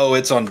be like, "Oh,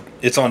 it's on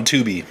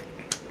Tubi,"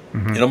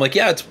 and I'm like,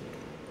 "Yeah,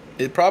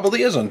 it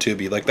probably is on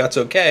Tubi. Like, that's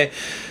okay.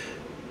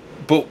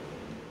 But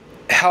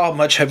how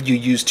much have you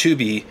used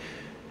Tubi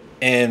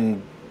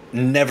and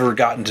never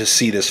gotten to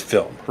see this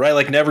film, right?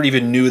 Like, never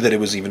even knew that it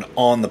was even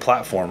on the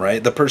platform,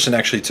 right? The person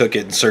actually took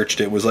it and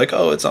searched it, was like,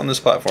 oh, it's on this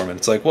platform. And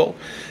it's like, well,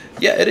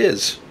 yeah, it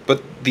is.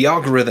 But the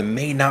algorithm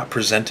may not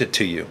present it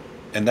to you.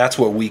 And that's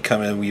what we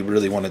come in. We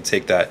really want to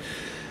take that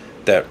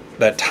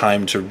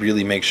time to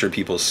really make sure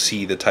people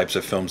see the types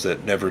of films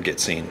that never get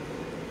seen.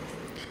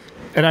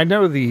 And I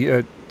know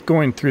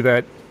going through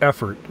that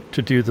effort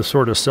to do the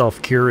sort of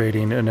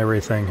self-curating and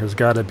everything has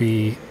got to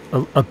be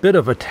a bit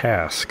of a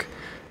task.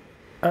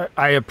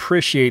 I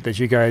appreciate that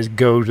you guys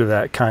go to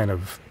that kind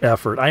of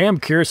effort. I am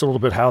curious a little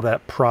bit how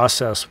that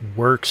process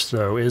works,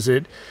 though. Is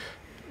it,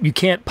 you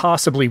can't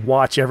possibly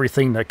watch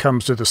everything that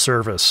comes to the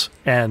service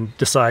and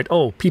decide,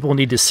 oh, people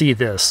need to see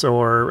this,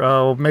 or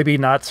oh, maybe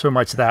not so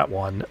much that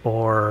one,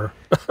 or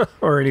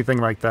or anything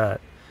like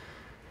that?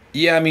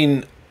 Yeah, I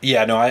mean,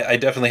 yeah, no, I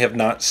definitely have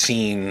not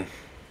seen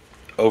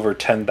over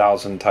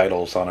 10,000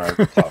 titles on our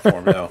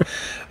platform.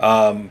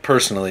 No,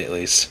 personally at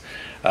least.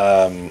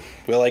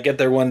 Will I get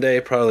there one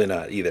day? Probably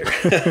not either.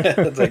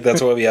 It's like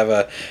that's why we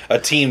have a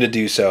team to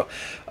do so.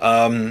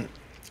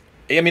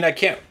 I mean, I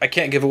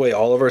can't give away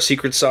all of our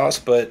secret sauce,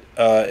 but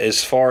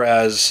as far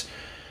as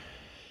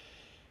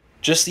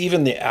just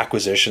even the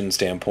acquisition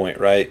standpoint,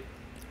 right?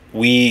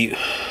 We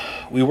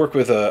work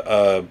with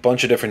a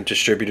bunch of different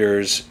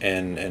distributors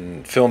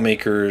and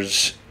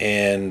filmmakers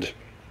and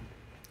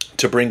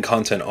to bring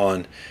content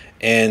on.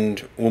 And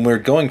when we're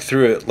going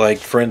through it, like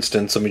for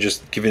instance, let me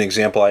just give you an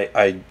example.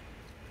 I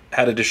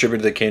had a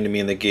distributor that came to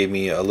me and they gave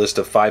me a list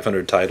of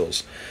 500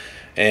 titles.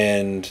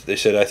 And they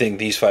said, I think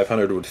these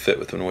 500 would fit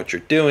within what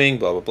you're doing,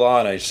 blah, blah, blah.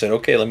 And I said,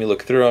 okay, let me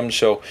look through them.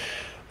 So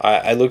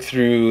I looked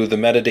through the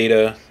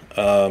metadata,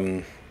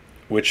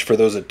 which for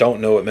those that don't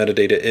know what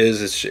metadata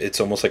is,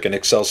 it's almost like an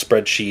Excel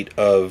spreadsheet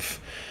of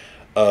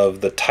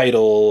the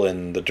title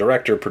and the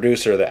director,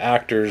 producer, the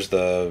actors,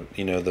 the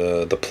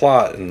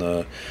plot and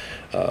the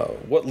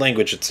what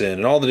language it's in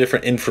and all the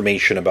different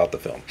information about the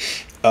film.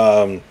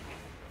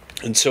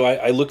 And so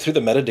I look through the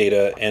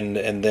metadata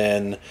and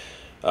then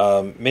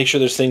make sure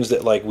there's things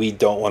that like we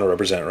don't want to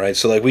represent, right?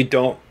 So like we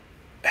don't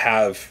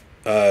have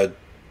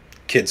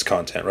kids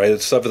content,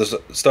 right? Stuff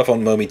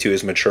on MOMETU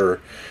is mature.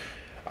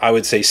 I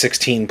would say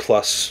 16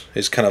 plus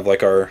is kind of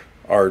like our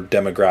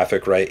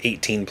demographic, right?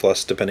 18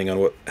 plus depending on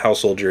what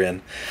household you're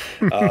in.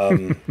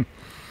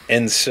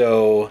 And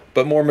so,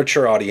 but more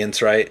mature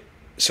audience, right?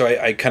 So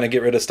I kind of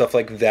get rid of stuff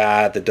like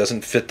that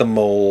doesn't fit the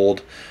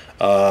mold.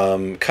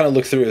 Kind of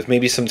look through with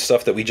maybe some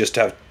stuff that we just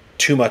have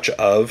too much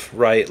of,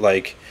 right?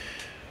 Like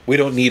we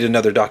don't need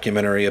another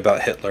documentary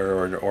about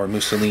Hitler or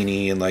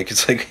Mussolini, and like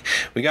it's like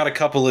we got a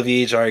couple of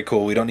each. All right,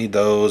 cool. We don't need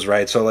those,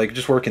 right? So like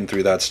just working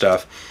through that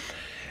stuff,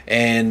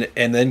 and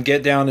then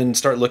get down and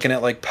start looking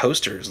at like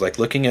posters, like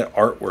looking at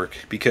artwork,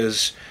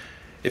 because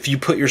if you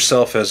put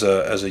yourself as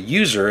a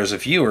user, as a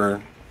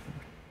viewer,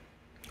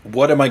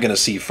 what am I going to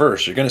see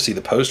first? You're going to see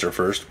the poster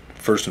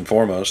first and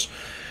foremost,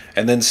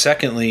 and then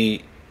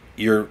secondly,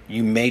 you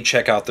may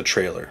check out the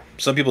trailer.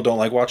 Some people don't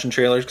like watching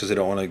trailers because they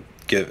don't want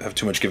to have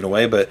too much given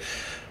away, but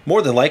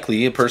more than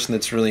likely, a person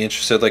that's really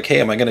interested, like,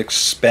 hey, am I going to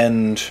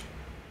spend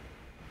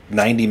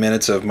 90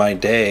 minutes of my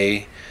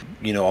day,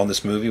 on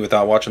this movie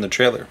without watching the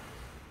trailer?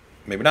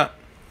 Maybe not.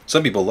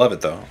 Some people love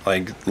it though.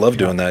 Like, love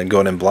doing that and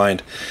going in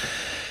blind.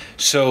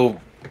 So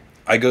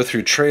I go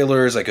through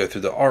trailers, I go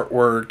through the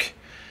artwork,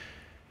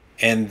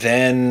 and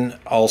then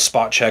I'll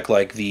spot check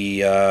like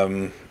the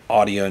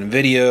audio and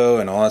video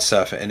and all that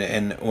stuff.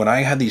 And when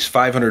I had these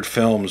 500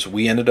 films,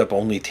 we ended up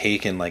only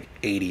taking like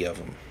 80 of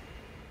them.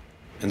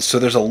 And so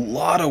there's a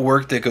lot of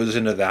work that goes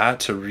into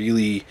that to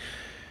really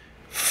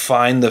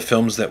find the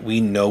films that we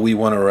know we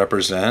want to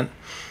represent,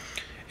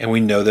 and we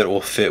know that it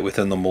will fit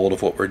within the mold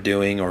of what we're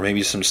doing, or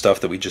maybe some stuff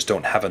that we just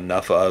don't have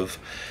enough of.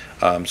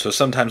 So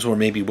sometimes we're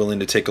maybe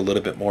willing to take a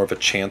little bit more of a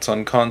chance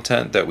on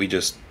content that we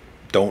just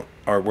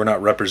we're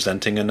not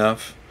representing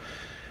enough.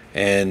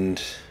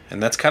 And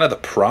that's kind of the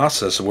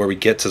process of where we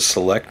get to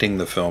selecting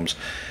the films.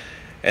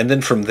 And then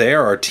from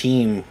there, our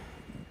team,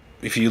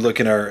 if you look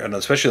in and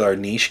especially our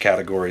niche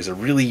categories, are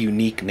really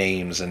unique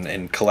names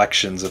and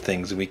collections of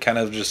things. And we kind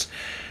of just,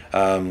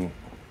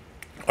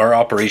 our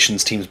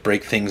operations teams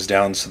break things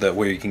down so that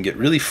where you can get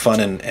really fun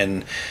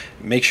and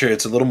make sure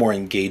it's a little more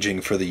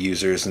engaging for the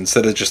users,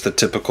 instead of just the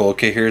typical,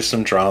 okay, here's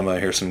some drama,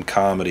 here's some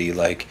comedy.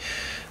 Like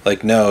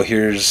no,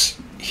 here's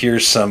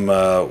some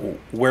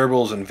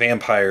werewolves and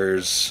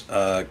vampires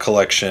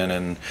collection,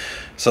 and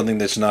something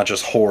that's not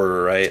just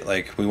horror, right?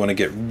 Like we want to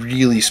get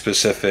really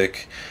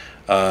specific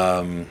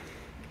and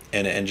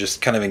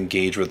just kind of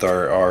engage with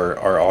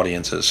our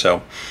audiences.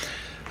 So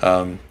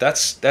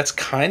that's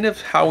kind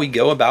of how we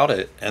go about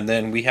it. And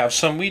then we have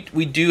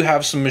we do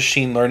have some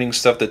machine learning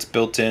stuff that's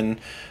built in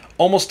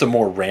almost to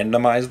more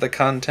randomize the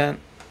content.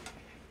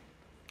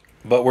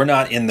 But we're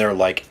not in there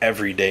like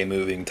everyday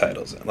moving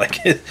titles. Like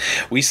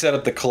we set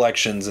up the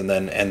collections and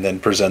then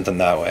present them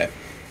that way.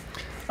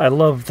 I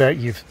love that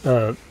you've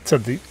said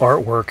the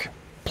artwork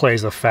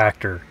plays a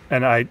factor.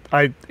 And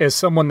I as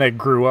someone that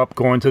grew up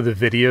going to the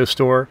video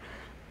store,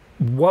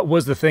 what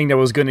was the thing that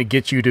was going to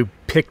get you to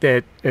pick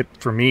that?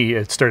 For me,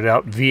 it started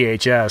out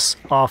VHS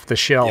off the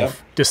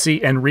shelf to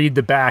see and read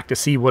the back to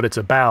see what it's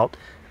about.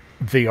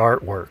 The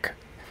artwork,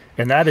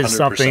 and that is 100%.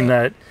 Something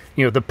that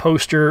the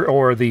poster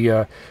or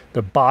the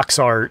box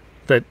art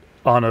that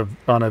on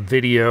a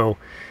video,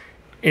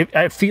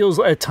 it feels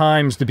at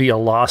times to be a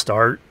lost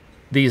art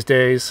these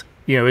days.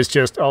 It's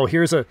just, oh,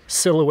 here's a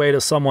silhouette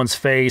of someone's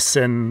face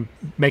and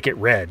make it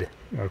red.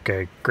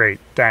 Okay, great,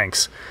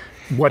 thanks.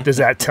 What does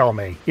that tell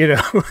me?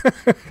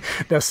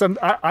 That's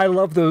I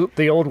love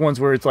the old ones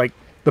where it's like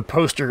the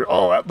poster,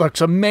 oh, that looks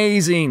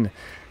amazing.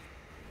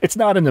 It's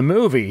not in the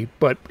movie,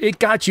 but it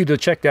got you to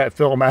check that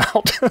film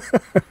out.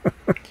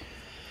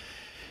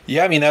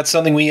 Yeah, I mean, that's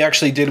something we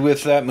actually did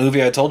with that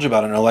movie I told you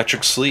about, An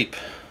Electric Sleep.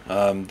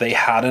 They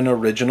had an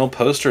original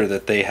poster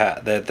that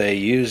they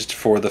used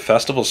for the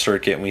festival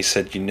circuit, and we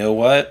said, you know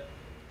what?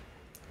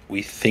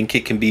 We think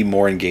it can be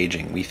more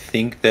engaging. We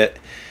think that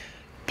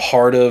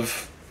part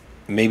of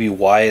maybe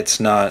why it's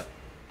not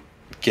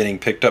getting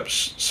picked up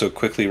so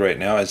quickly right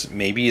now is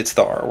maybe it's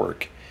the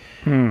artwork.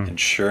 And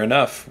sure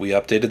enough, we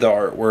updated the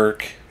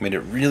artwork, made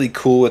it really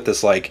cool with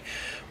this, like,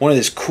 one of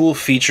these cool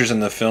features in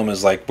the film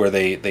is like where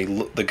they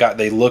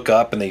look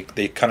up and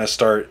they kind of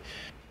start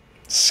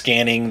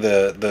scanning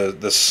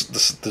the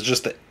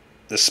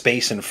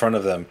space in front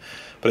of them,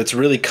 but it's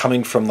really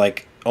coming from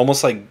like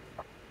almost like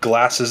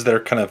glasses that are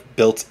kind of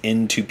built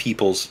into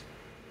people's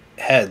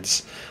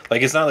heads.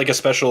 Like, it's not like a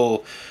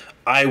special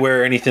eyewear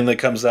or anything that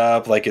comes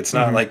up. Like, it's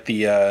not like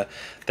the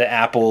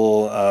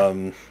Apple,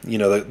 you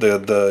know,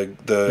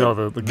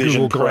 the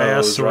Vision Google Glass,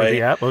 Pros, or right?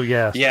 the Apple,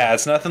 yeah. Yeah,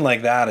 it's nothing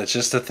like that. It's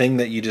just a thing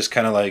that you just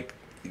kind of like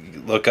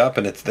look up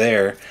and it's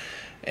there,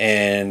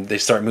 and they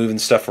start moving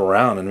stuff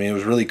around. I mean, it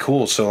was really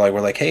cool. So like,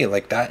 we're like, hey,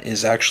 like, that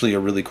is actually a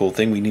really cool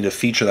thing. We need to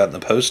feature that in the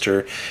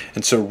poster.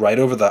 And so right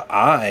over the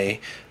eye,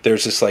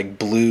 there's this like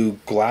blue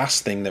glass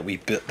thing that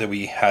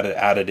we had it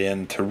added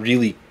in to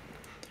really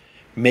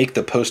make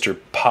the poster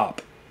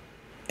pop.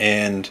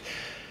 And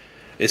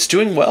it's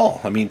doing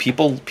well. I mean,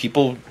 people,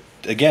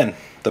 again,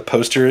 the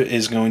poster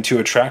is going to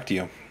attract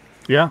you.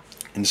 Yeah.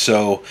 And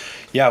so,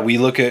 yeah, we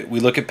look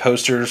at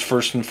posters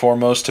first and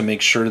foremost to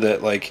make sure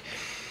that, like,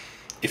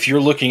 if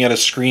you're looking at a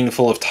screen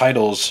full of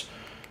titles,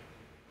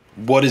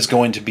 what is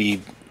going to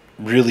be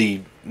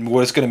really,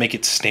 what is going to make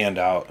it stand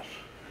out,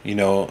 you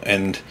know?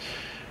 And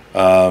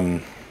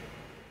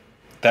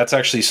that's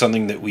actually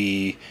something that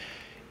we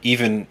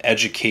even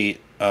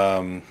educate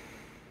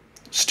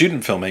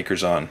student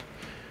filmmakers on.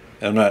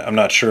 I'm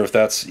not sure if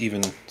that's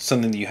even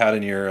something that you had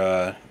in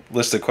your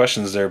list of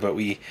questions there, but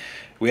we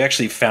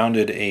actually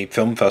founded a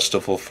film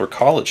festival for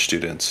college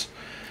students.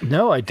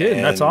 No, I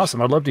did. That's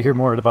awesome. I'd love to hear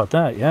more about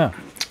that. Yeah.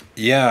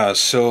 Yeah.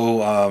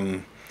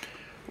 So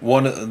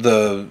one of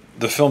the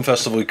film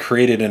festival we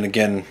created, and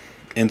again,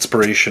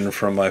 inspiration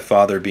from my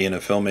father being a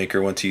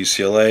filmmaker, went to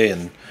UCLA,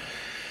 and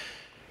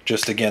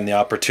just, again, the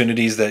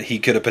opportunities that he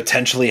could have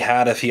potentially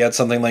had if he had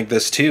something like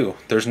this too.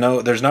 There's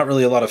not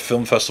really a lot of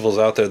film festivals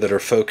out there that are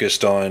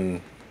focused on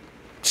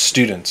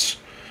students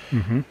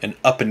and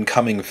up and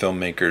coming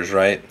filmmakers,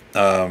 right?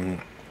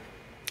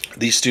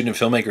 These student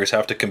filmmakers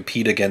have to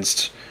compete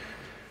against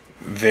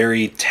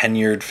very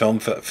tenured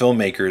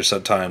filmmakers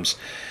sometimes,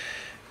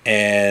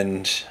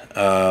 and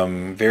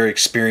very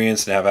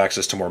experienced and have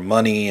access to more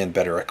money and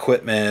better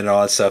equipment and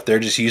all that stuff. They're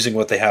just using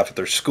what they have at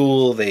their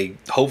school. They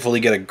hopefully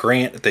get a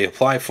grant if they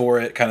apply for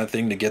it, kind of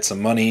thing, to get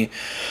some money,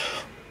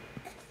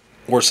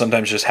 or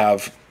sometimes just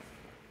have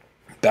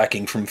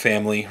backing from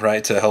family,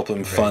 right, to help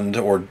them fund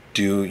or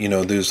do, you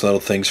know, those little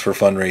things for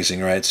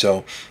fundraising, right?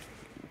 So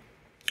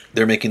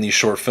they're making these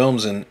short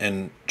films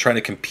and trying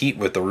to compete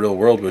with the real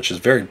world, which is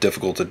very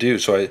difficult to do.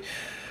 So I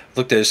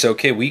looked at it and said,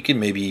 okay, we can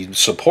maybe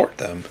support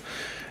them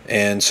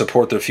and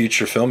support their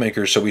future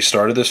filmmakers. So we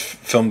started this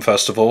film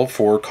festival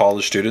for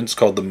college students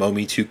called the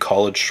MOMETU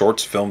College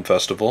Shorts Film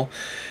Festival.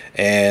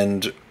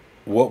 And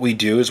what we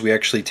do is we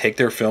actually take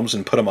their films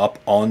and put them up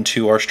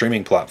onto our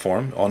streaming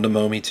platform, onto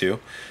MOMETU,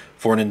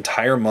 for an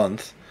entire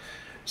month.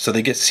 So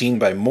they get seen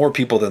by more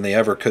people than they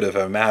ever could have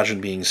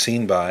imagined being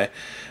seen by,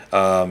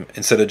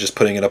 instead of just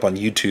putting it up on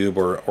YouTube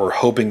or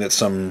hoping that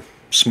some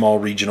small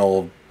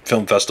regional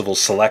film festival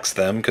selects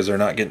them, because they're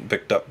not getting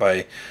picked up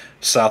by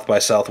South by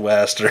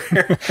Southwest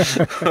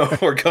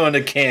or going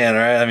to Cannes,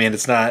 right? I mean,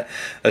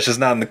 that's just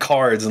not in the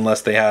cards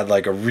unless they had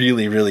like a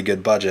really, really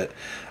good budget.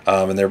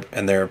 And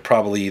they're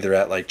probably either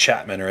at like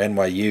Chapman or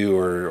NYU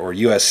or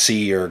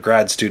USC or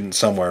grad student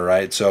somewhere,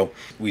 right? So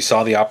we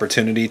saw the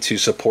opportunity to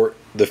support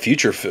the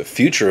future of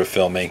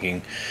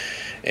filmmaking,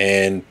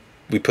 and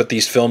we put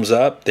these films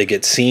up. They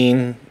get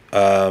seen.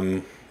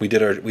 We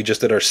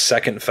just did our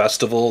second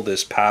festival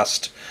this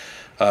past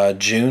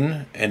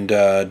June, and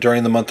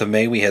during the month of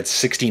May, we had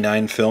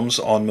 69 films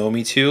on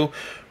MOMETU,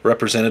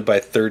 represented by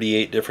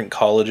 38 different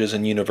colleges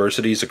and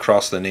universities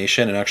across the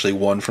nation, and actually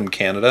one from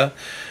Canada.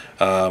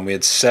 We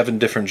had 7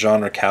 different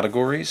genre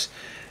categories,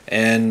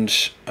 and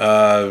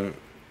the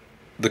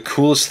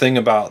coolest thing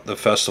about the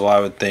festival, I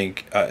would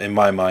think, in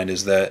my mind,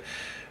 is that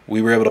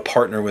we were able to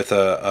partner with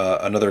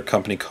another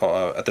company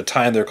called, at the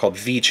time they're called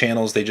V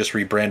Channels. They just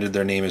rebranded.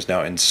 Their name is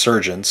now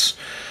Insurgents.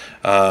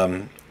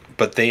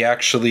 But they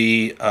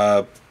actually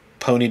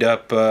ponied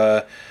up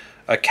a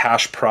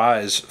cash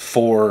prize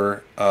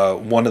for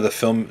one of the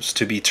films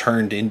to be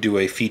turned into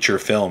a feature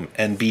film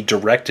and be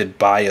directed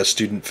by a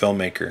student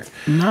filmmaker.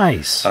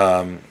 Nice.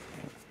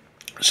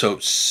 So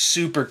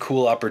super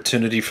cool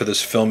opportunity for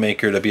this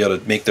filmmaker to be able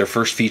to make their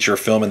first feature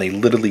film, and they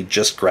literally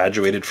just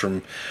graduated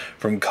from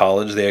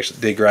college.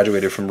 They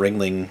graduated from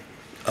Ringling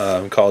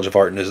College of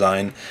Art and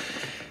Design,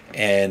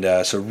 and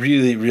so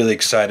really, really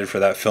excited for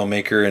that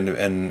filmmaker,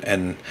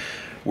 and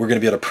we're going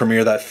to be able to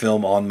premiere that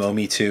film on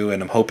MOMETU,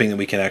 and I'm hoping that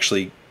we can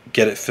actually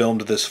get it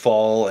filmed this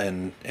fall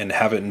and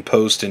have it in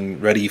post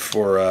and ready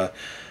for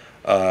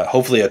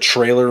hopefully a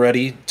trailer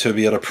ready to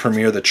be able to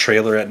premiere the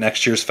trailer at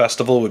next year's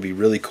festival. Would be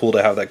really cool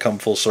to have that come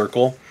full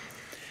circle.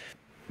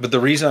 But the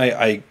reason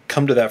I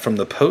come to that from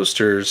the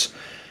posters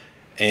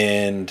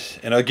And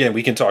again,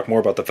 we can talk more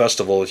about the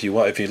festival if you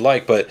want, if you'd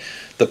like. But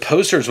the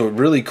posters, what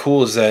really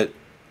cool is that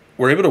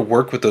we're able to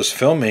work with those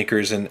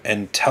filmmakers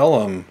and tell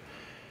them.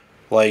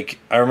 Like,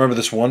 I remember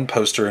this one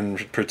poster in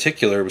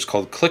particular, it was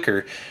called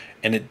Clicker,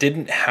 and it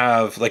didn't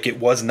have, like, it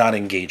was not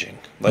engaging.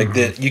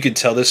 Like, you could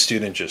tell this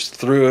student just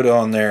threw it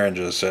on there and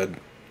just said,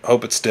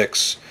 hope it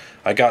sticks.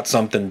 I got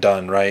something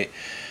done, right? I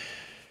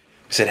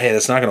said, hey,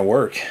 that's not going to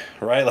work,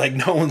 right? Like,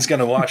 no one's going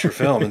to watch your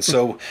film. And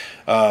so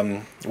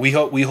we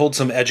hold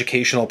some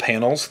educational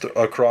panels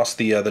across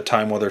the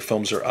time while their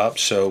films are up.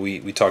 So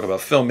we talk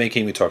about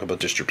filmmaking, we talk about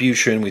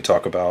distribution, we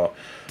talk about,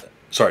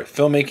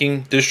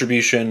 filmmaking,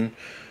 distribution.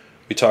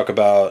 We talk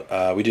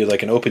about, we did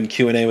like an open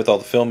Q&A with all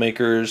the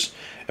filmmakers,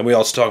 and we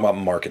also talk about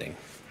marketing.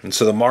 And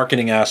so the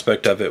marketing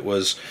aspect of it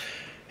was,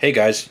 hey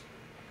guys,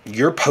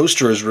 your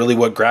poster is really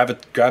what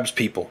grabs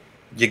people.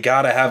 You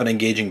got to have an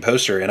engaging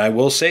poster. And I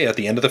will say, at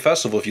the end of the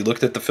festival, if you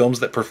looked at the films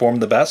that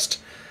performed the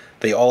best,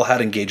 they all had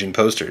engaging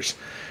posters,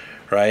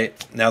 right?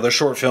 Now, they're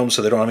short films,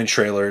 so they don't have any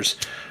trailers,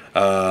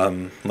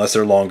 unless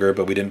they're longer,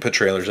 but we didn't put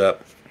trailers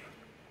up.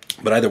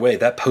 But either way,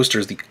 that poster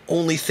is the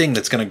only thing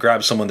that's going to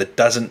grab someone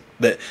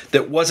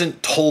that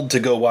wasn't told to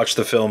go watch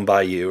the film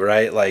by you,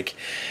 right? Like,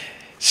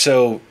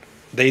 so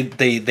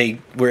they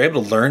were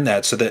able to learn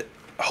that, so that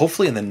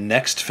hopefully in the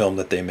next film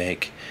that they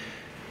make,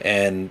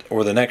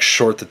 or the next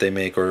short that they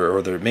make,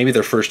 or maybe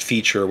their first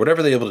feature, or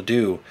whatever they're able to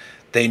do,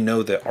 they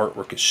know that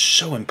artwork is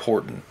so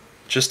important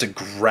just to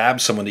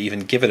grab someone to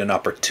even give it an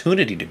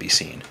opportunity to be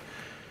seen.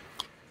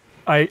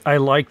 I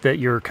like that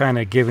you're kind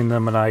of giving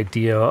them an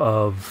idea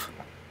of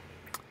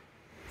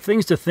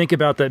things to think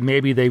about that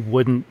maybe they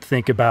wouldn't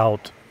think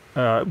about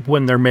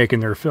when they're making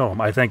their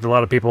film. I think a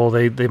lot of people,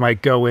 they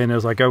might go in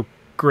as like, oh,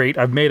 great,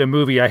 I've made a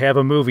movie, I have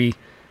a movie,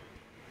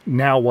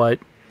 now what?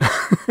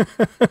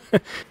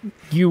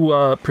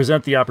 You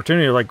present the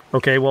opportunity like,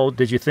 okay, well,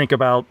 did you think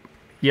about,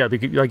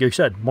 like you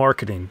said,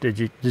 marketing,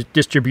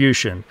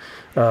 distribution,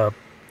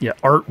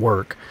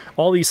 artwork,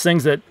 all these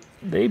things that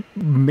they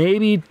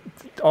maybe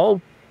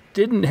all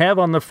didn't have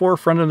on the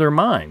forefront of their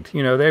mind.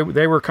 You know,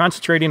 they were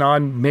concentrating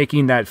on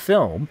making that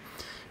film,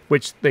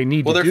 which they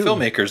need to do. Well, they're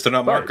filmmakers, they're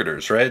not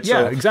marketers, right?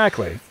 Yeah, so,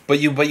 exactly. But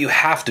you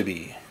have to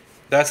be.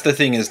 That's the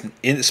thing is,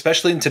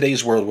 especially in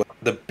today's world,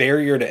 the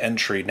barrier to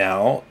entry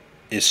now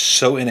is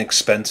so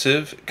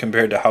inexpensive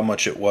compared to how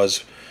much it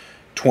was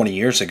 20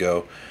 years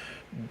ago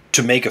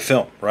to make a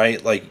film,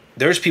 right? Like,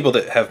 there's people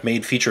that have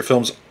made feature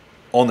films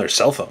on their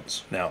cell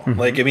phones now. Mm-hmm.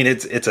 Like, I mean,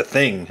 it's a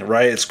thing,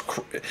 right?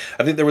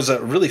 I think there was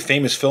a really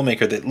famous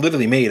filmmaker that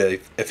literally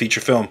made a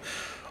feature film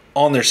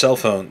on their cell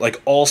phone,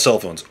 like all cell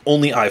phones,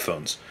 only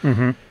iPhones.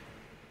 Mm-hmm.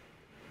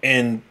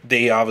 And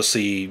they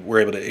obviously were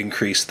able to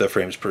increase the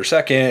frames per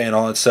second and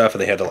all that stuff,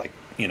 and they had to, like,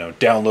 you know,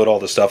 download all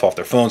the stuff off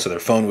their phone so their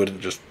phone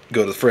wouldn't just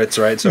go to the fritz,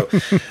 right? So,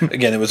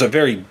 again, it was a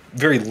very,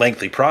 very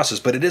lengthy process,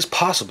 but it is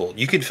possible.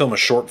 You can film a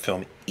short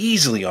film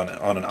easily on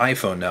an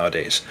iPhone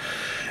nowadays.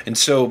 And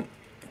so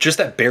just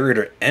that barrier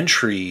to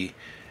entry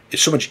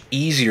is so much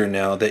easier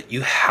now that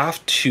you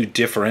have to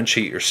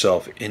differentiate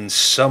yourself in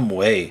some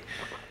way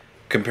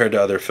compared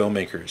to other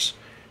filmmakers.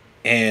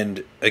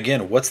 And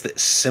again, what's the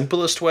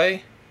simplest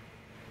way?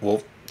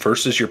 Well,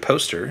 first is your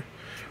poster,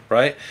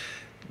 right?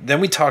 Then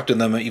we talk to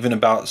them even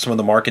about some of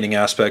the marketing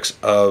aspects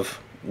of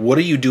what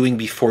are you doing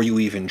before you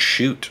even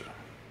shoot?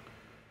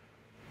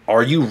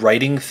 Are you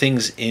writing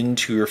things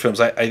into your films?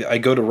 I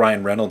go to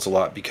Ryan Reynolds a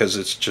lot because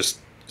it's just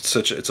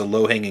it's a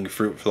low-hanging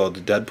fruit for all the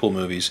Deadpool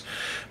movies,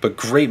 but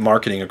great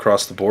marketing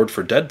across the board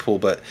for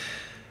Deadpool. But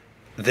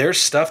there's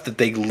stuff that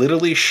they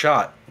literally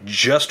shot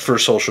just for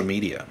social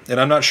media. And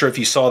I'm not sure if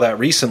you saw that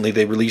recently.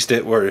 They released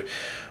it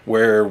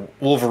where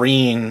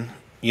Wolverine,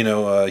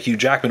 Hugh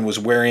Jackman was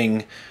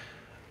wearing,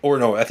 or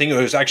no, I think it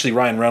was actually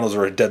Ryan Reynolds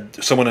or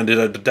someone in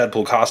a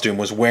Deadpool costume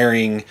was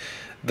wearing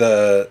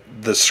the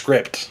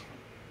script.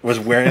 Was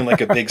wearing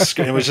like a big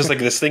script. It was just like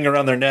this thing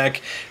around their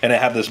neck, and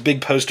it had this big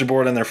poster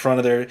board on their front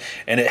of there,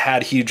 and it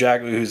had Hugh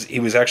Jackman,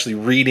 he was actually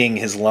reading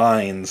his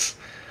lines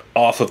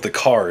off of the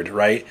card,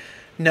 right?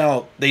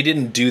 Now, they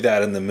didn't do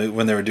that in the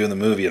when they were doing the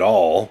movie at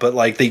all, but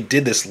like they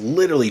did this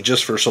literally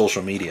just for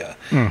social media.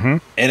 Mm-hmm.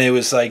 And it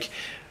was like,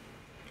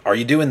 are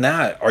you doing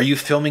that? Are you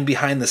filming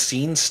behind the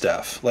scenes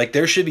stuff? Like,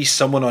 there should be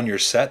someone on your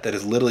set that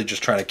is literally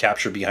just trying to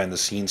capture behind the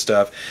scenes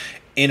stuff,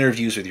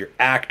 interviews with your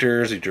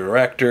actors, your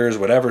directors,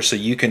 whatever, so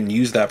you can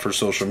use that for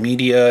social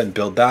media and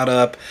build that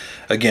up.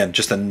 Again,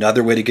 just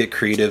another way to get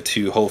creative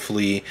to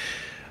hopefully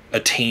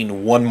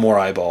attain one more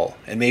eyeball.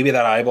 And maybe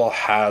that eyeball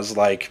has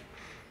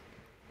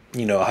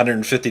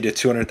 150 to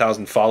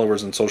 200,000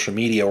 followers on social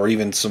media, or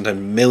even sometimes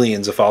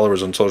millions of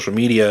followers on social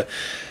media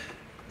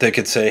that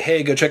could say,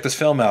 hey, go check this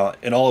film out.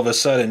 And all of a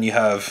sudden you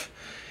have,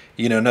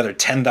 another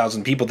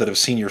 10,000 people that have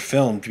seen your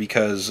film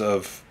because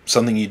of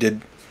something you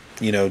did,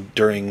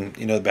 during,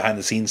 behind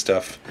the scenes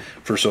stuff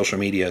for social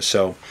media.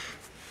 So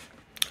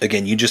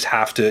again, you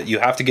have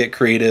to get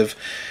creative.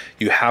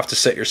 You have to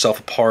set yourself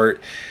apart.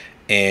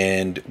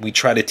 And we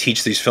try to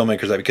teach these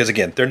filmmakers that, because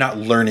again, they're not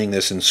learning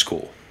this in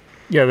school.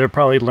 Yeah, they're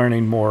probably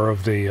learning more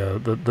of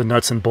the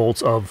nuts and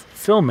bolts of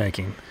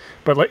filmmaking.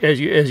 But like, as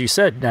you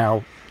said,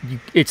 now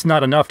it's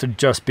not enough to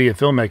just be a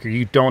filmmaker.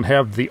 You don't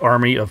have the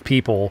army of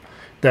people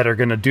that are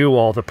going to do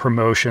all the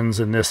promotions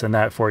and this and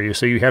that for you.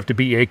 So you have to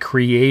be a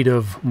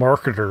creative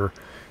marketer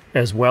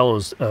as well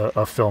as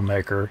a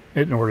filmmaker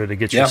in order to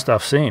get your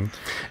stuff seen.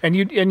 And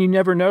you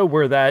never know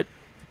where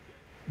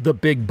the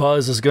big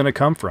buzz is going to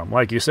come from.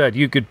 Like you said,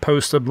 you could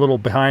post a little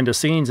behind the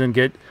scenes and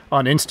get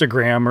on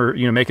Instagram, or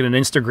make it an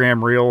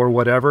Instagram reel or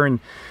whatever, and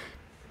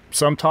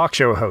some talk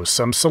show host,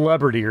 some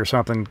celebrity or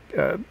something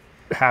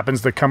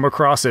happens to come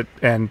across it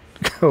and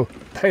go,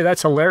 hey,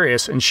 that's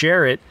hilarious, and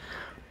share it.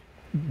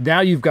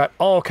 Now you've got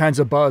all kinds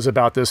of buzz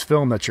about this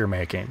film that you're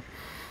making.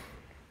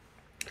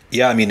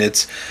 Yeah, I mean,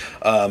 it's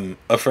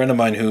a friend of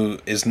mine who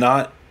is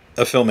not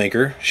a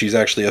filmmaker. She's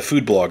actually a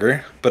food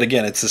blogger. But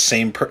again, it's the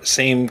same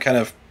kind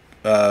of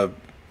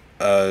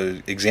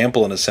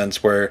example in a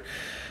sense, where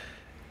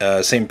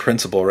same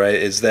principle, right?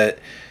 Is that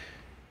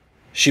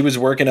she was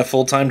working a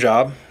full-time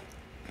job,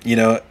 a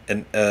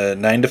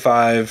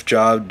 9-to-5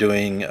 job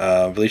doing,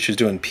 I believe she was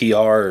doing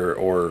PR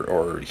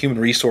or human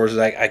resources.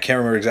 I can't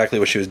remember exactly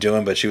what she was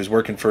doing, but she was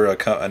working for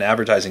an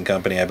advertising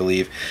company, I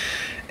believe.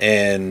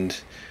 And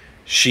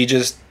she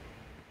just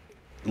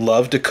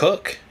loved to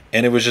cook.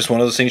 And it was just one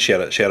of those things. She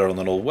had her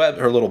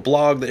little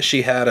blog that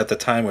she had at the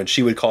time, when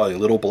she would call it a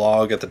little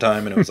blog at the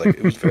time, and it was like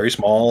it was very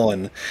small,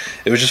 and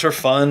it was just for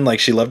fun. Like,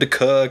 she loved to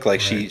cook.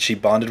 Like, right. she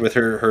bonded with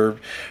her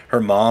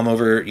mom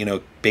over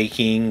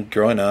baking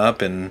growing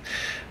up, and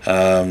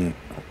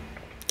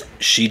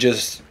she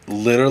just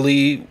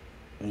literally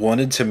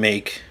wanted to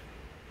make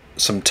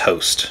some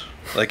toast.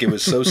 Like, it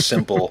was so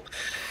simple.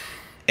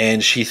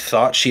 And she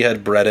thought she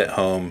had bread at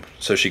home,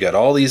 so she got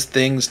all these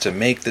things to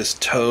make this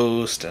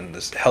toast and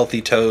this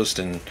healthy toast,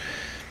 and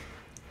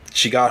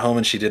she got home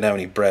and she didn't have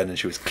any bread, and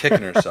she was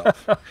kicking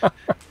herself.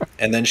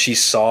 And then she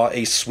saw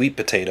a sweet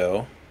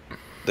potato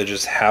that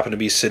just happened to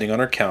be sitting on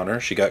her counter.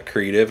 She got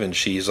creative, and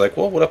she's like,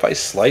 well, what if I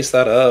slice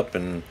that up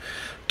and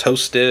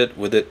toast it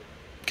with it,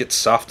 get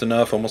soft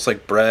enough, almost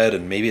like bread,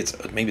 and maybe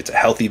it's a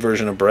healthy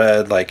version of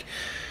bread. Like,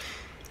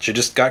 she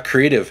just got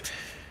creative,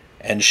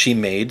 and she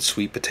made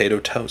sweet potato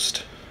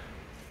toast.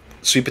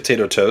 Sweet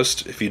potato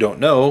toast, if you don't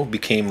know,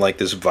 became like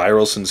this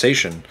viral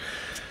sensation.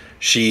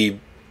 She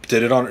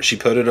put it on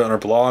her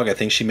blog. I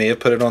think she may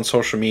have put it on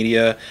social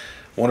media.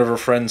 One of her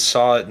friends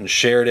saw it and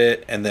shared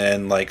it, and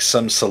then like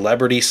some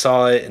celebrity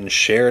saw it and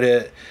shared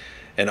it,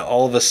 and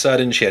all of a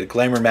sudden she had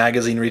Glamour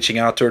magazine reaching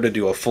out to her to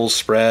do a full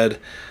spread.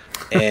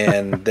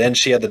 And then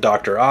she had the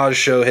Dr. Oz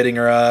show hitting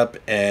her up,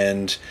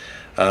 and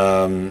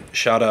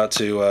shout out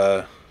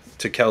to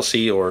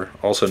Kelsey, or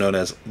also known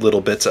as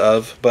Little Bits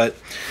of. But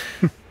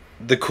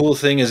the cool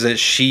thing is that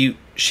she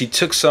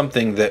took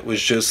something that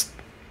was just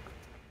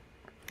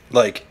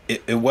like,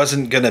 it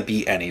wasn't gonna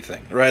be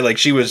anything, right? Like,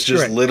 she was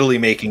just literally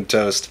making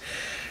toast,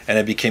 and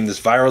it became this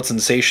viral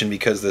sensation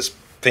because this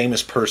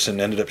famous person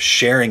ended up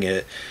sharing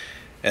it,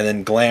 and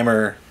then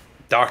Glamour,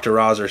 Dr.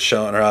 Oz are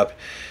showing her up.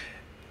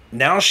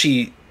 Now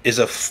she is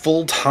a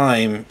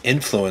full-time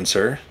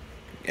influencer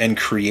and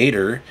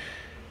creator,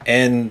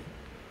 and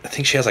I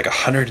think she has like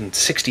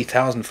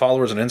 160,000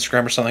 followers on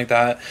Instagram or something like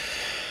that.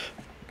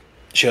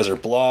 She has her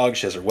blog,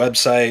 she has her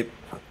website.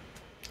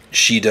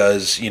 She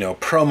does,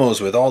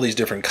 promos with all these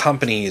different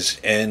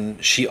companies,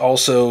 and she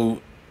also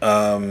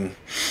gets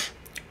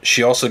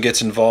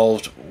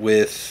involved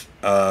with.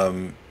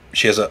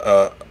 She has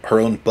her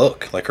own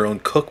book, like her own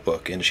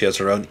cookbook, and she has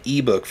her own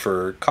ebook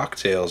for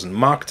cocktails and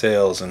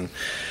mocktails, and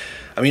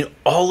I mean,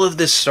 all of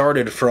this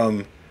started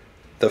from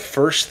the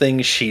first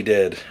thing she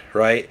did,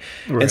 right?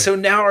 And so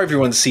now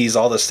everyone sees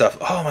all this stuff.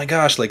 Oh my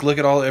gosh, like, look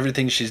at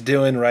everything she's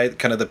doing, right?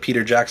 Kind of the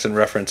Peter Jackson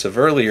reference of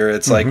earlier.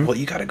 It's like, well,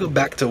 you got to go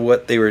back to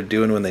what they were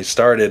doing when they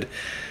started,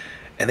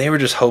 and they were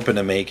just hoping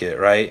to make it,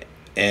 right?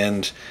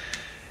 And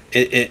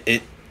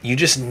it you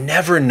just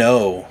never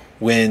know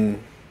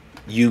when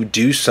you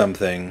do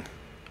something,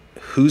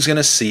 who's going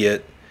to see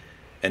it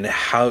and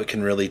how it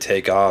can really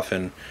take off.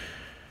 And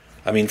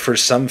I mean, for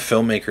some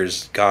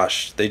filmmakers,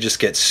 gosh, they just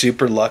get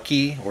super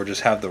lucky or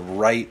just have the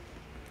right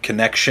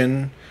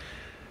connection.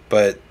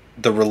 But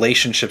the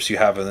relationships you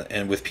have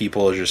and with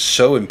people are just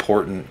so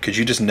important, because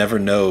you just never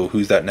know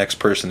who that next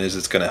person is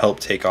that's going to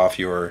help take off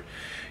your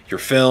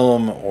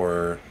film,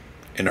 or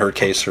in her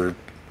case, her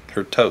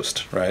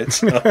toast, right?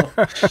 So.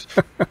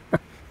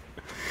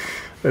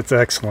 That's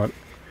excellent.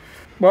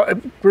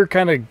 Well, we're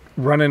kind of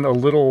running a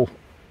little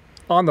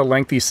on the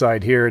lengthy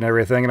side here and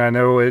everything, and I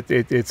know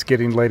it's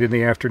getting late in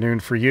the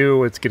afternoon for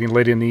you, it's getting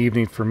late in the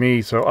evening for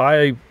me, so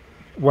I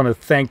want to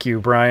thank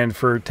you, Bryan,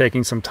 for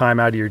taking some time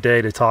out of your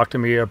day to talk to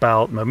me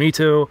about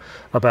MOMETU,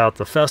 about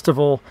the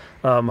festival.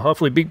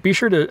 Hopefully be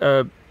sure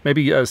to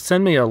maybe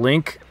send me a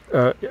link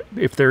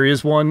if there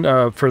is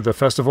one for the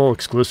festival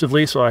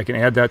exclusively, so I can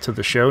add that to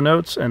the show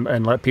notes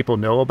and let people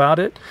know about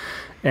it.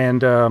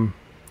 And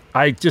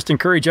I just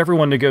encourage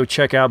everyone to go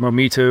check out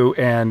MOMETU,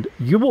 and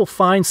you will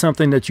find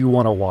something that you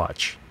want to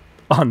watch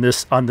on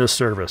this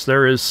service.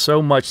 There is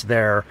so much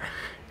there,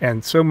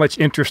 and so much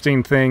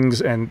interesting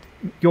things, and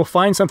you'll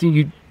find something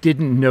you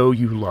didn't know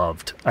you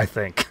loved, I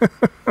think.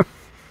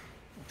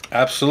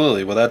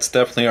 Absolutely. Well, that's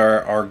definitely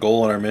our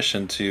goal and our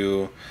mission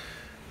to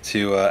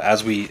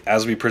as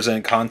we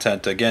present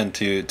content again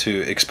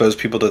to expose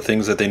people to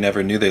things that they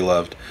never knew they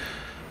loved.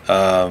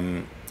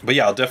 But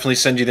yeah, I'll definitely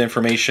send you the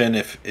information.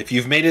 If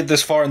you've made it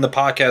this far in the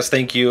podcast,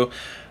 thank you.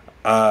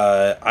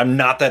 I'm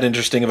not that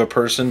interesting of a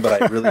person,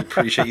 but I really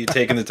appreciate you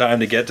taking the time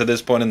to get to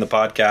this point in the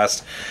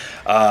podcast.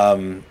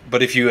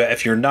 But if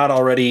you're not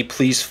already,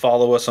 please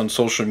follow us on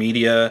social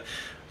media.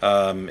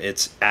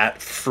 It's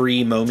at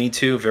free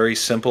MOMETU, very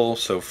simple.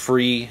 So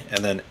free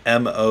and then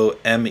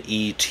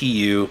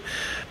MOMETU.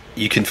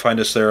 You can find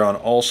us there on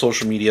all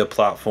social media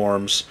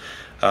platforms.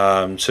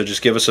 So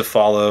just give us a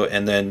follow,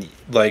 and then,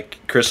 like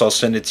Chris, I'll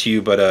send it to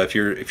you. But if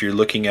you're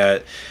looking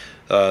at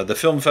the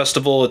film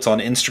festival, it's on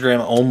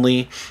Instagram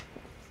only,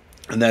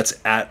 and that's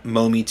at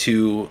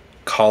MOMETU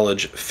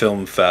College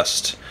Film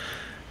Fest.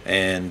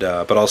 And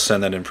but I'll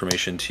send that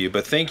information to you.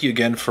 But thank you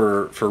again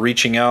for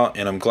reaching out,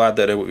 and I'm glad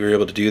that we were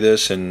able to do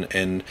this,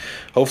 and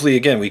hopefully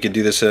again we can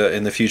do this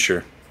in the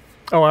future.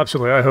 Oh,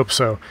 absolutely. I hope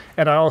so.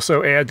 And I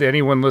also add to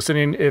anyone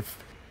listening, if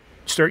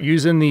start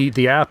using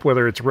the app,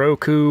 whether it's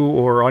Roku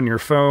or on your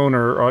phone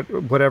or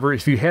whatever,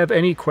 if you have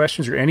any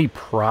questions or any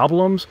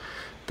problems,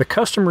 the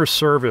customer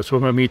service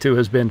with MOMETU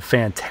has been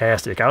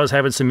fantastic. I was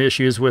having some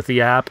issues with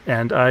the app,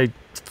 and I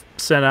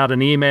sent out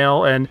an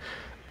email, and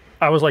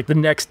I was like, the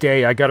next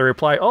day I got a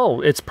reply, oh,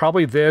 it's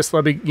probably this,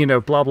 let me,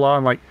 blah, blah.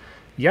 I'm like,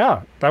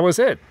 yeah, that was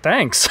it.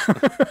 Thanks.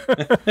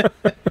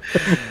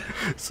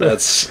 So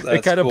that's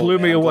it kind of cool, blew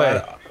me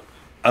away.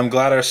 I'm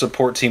glad our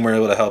support team were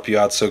able to help you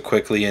out so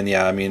quickly. And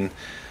yeah, I mean,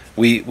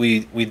 we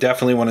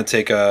definitely want to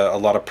take a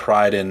lot of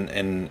pride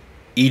in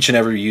each and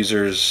every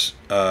user's,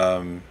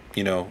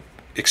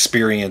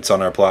 experience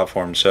on our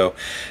platform. So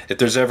if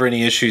there's ever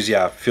any issues,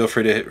 yeah, feel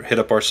free to hit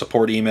up our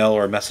support email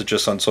or message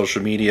us on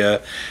social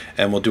media,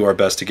 and we'll do our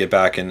best to get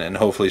back and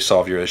hopefully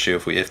solve your issue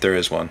if there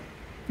is one.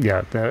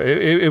 Yeah,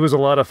 it was a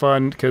lot of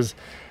fun, because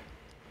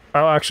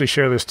I'll actually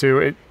share this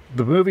too.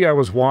 The movie I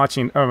was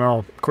watching, I don't know,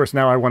 of course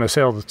now I want to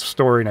tell the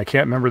story and I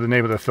can't remember the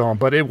name of the film,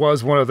 but it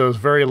was one of those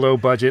very low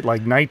budget,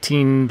 like late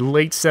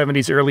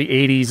 70s, early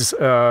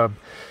 80s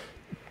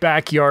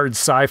backyard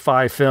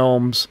sci-fi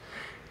films.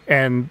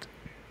 And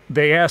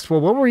they asked, well,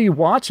 what were you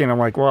watching? I'm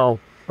like, well,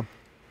 I'm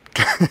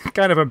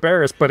kind of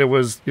embarrassed, but it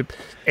was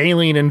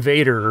Alien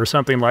Invader or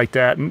something like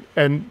that.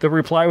 And the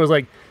reply was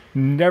like,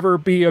 never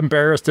be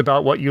embarrassed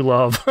about what you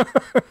love.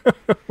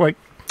 Like,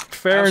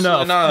 fair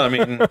enough. No, I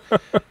mean,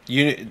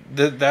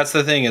 that's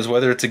the thing, is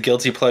whether it's a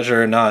guilty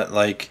pleasure or not,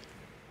 like,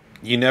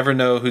 you never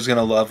know who's going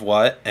to love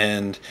what.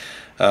 And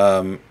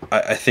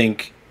I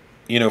think,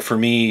 for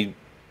me,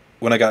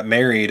 when I got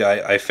married,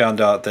 I found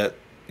out that,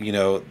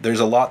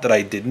 there's a lot that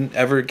I didn't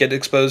ever get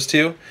exposed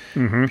to,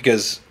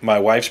 because my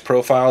wife's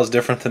profile is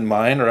different than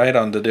mine, right,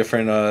 on the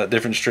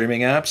different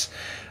streaming apps.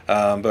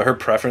 But her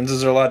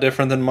preferences are a lot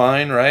different than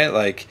mine, right?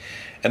 Like,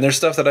 and there's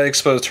stuff that I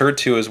exposed her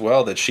to as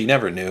well that she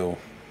never knew,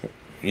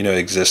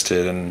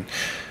 existed. And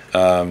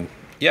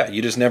yeah,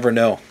 you just never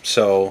know.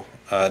 So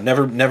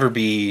never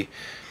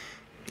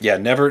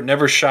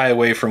shy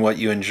away from what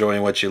you enjoy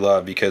and what you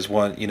love, because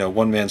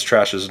one man's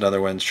trash is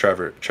another one's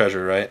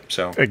treasure, right?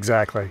 So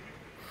exactly.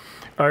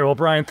 All right, well,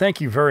 Bryan,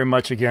 thank you very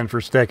much again for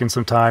taking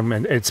some time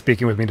and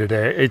speaking with me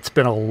today. It's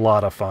been a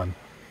lot of fun.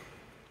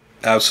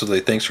 Absolutely.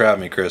 Thanks for having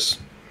me, Chris.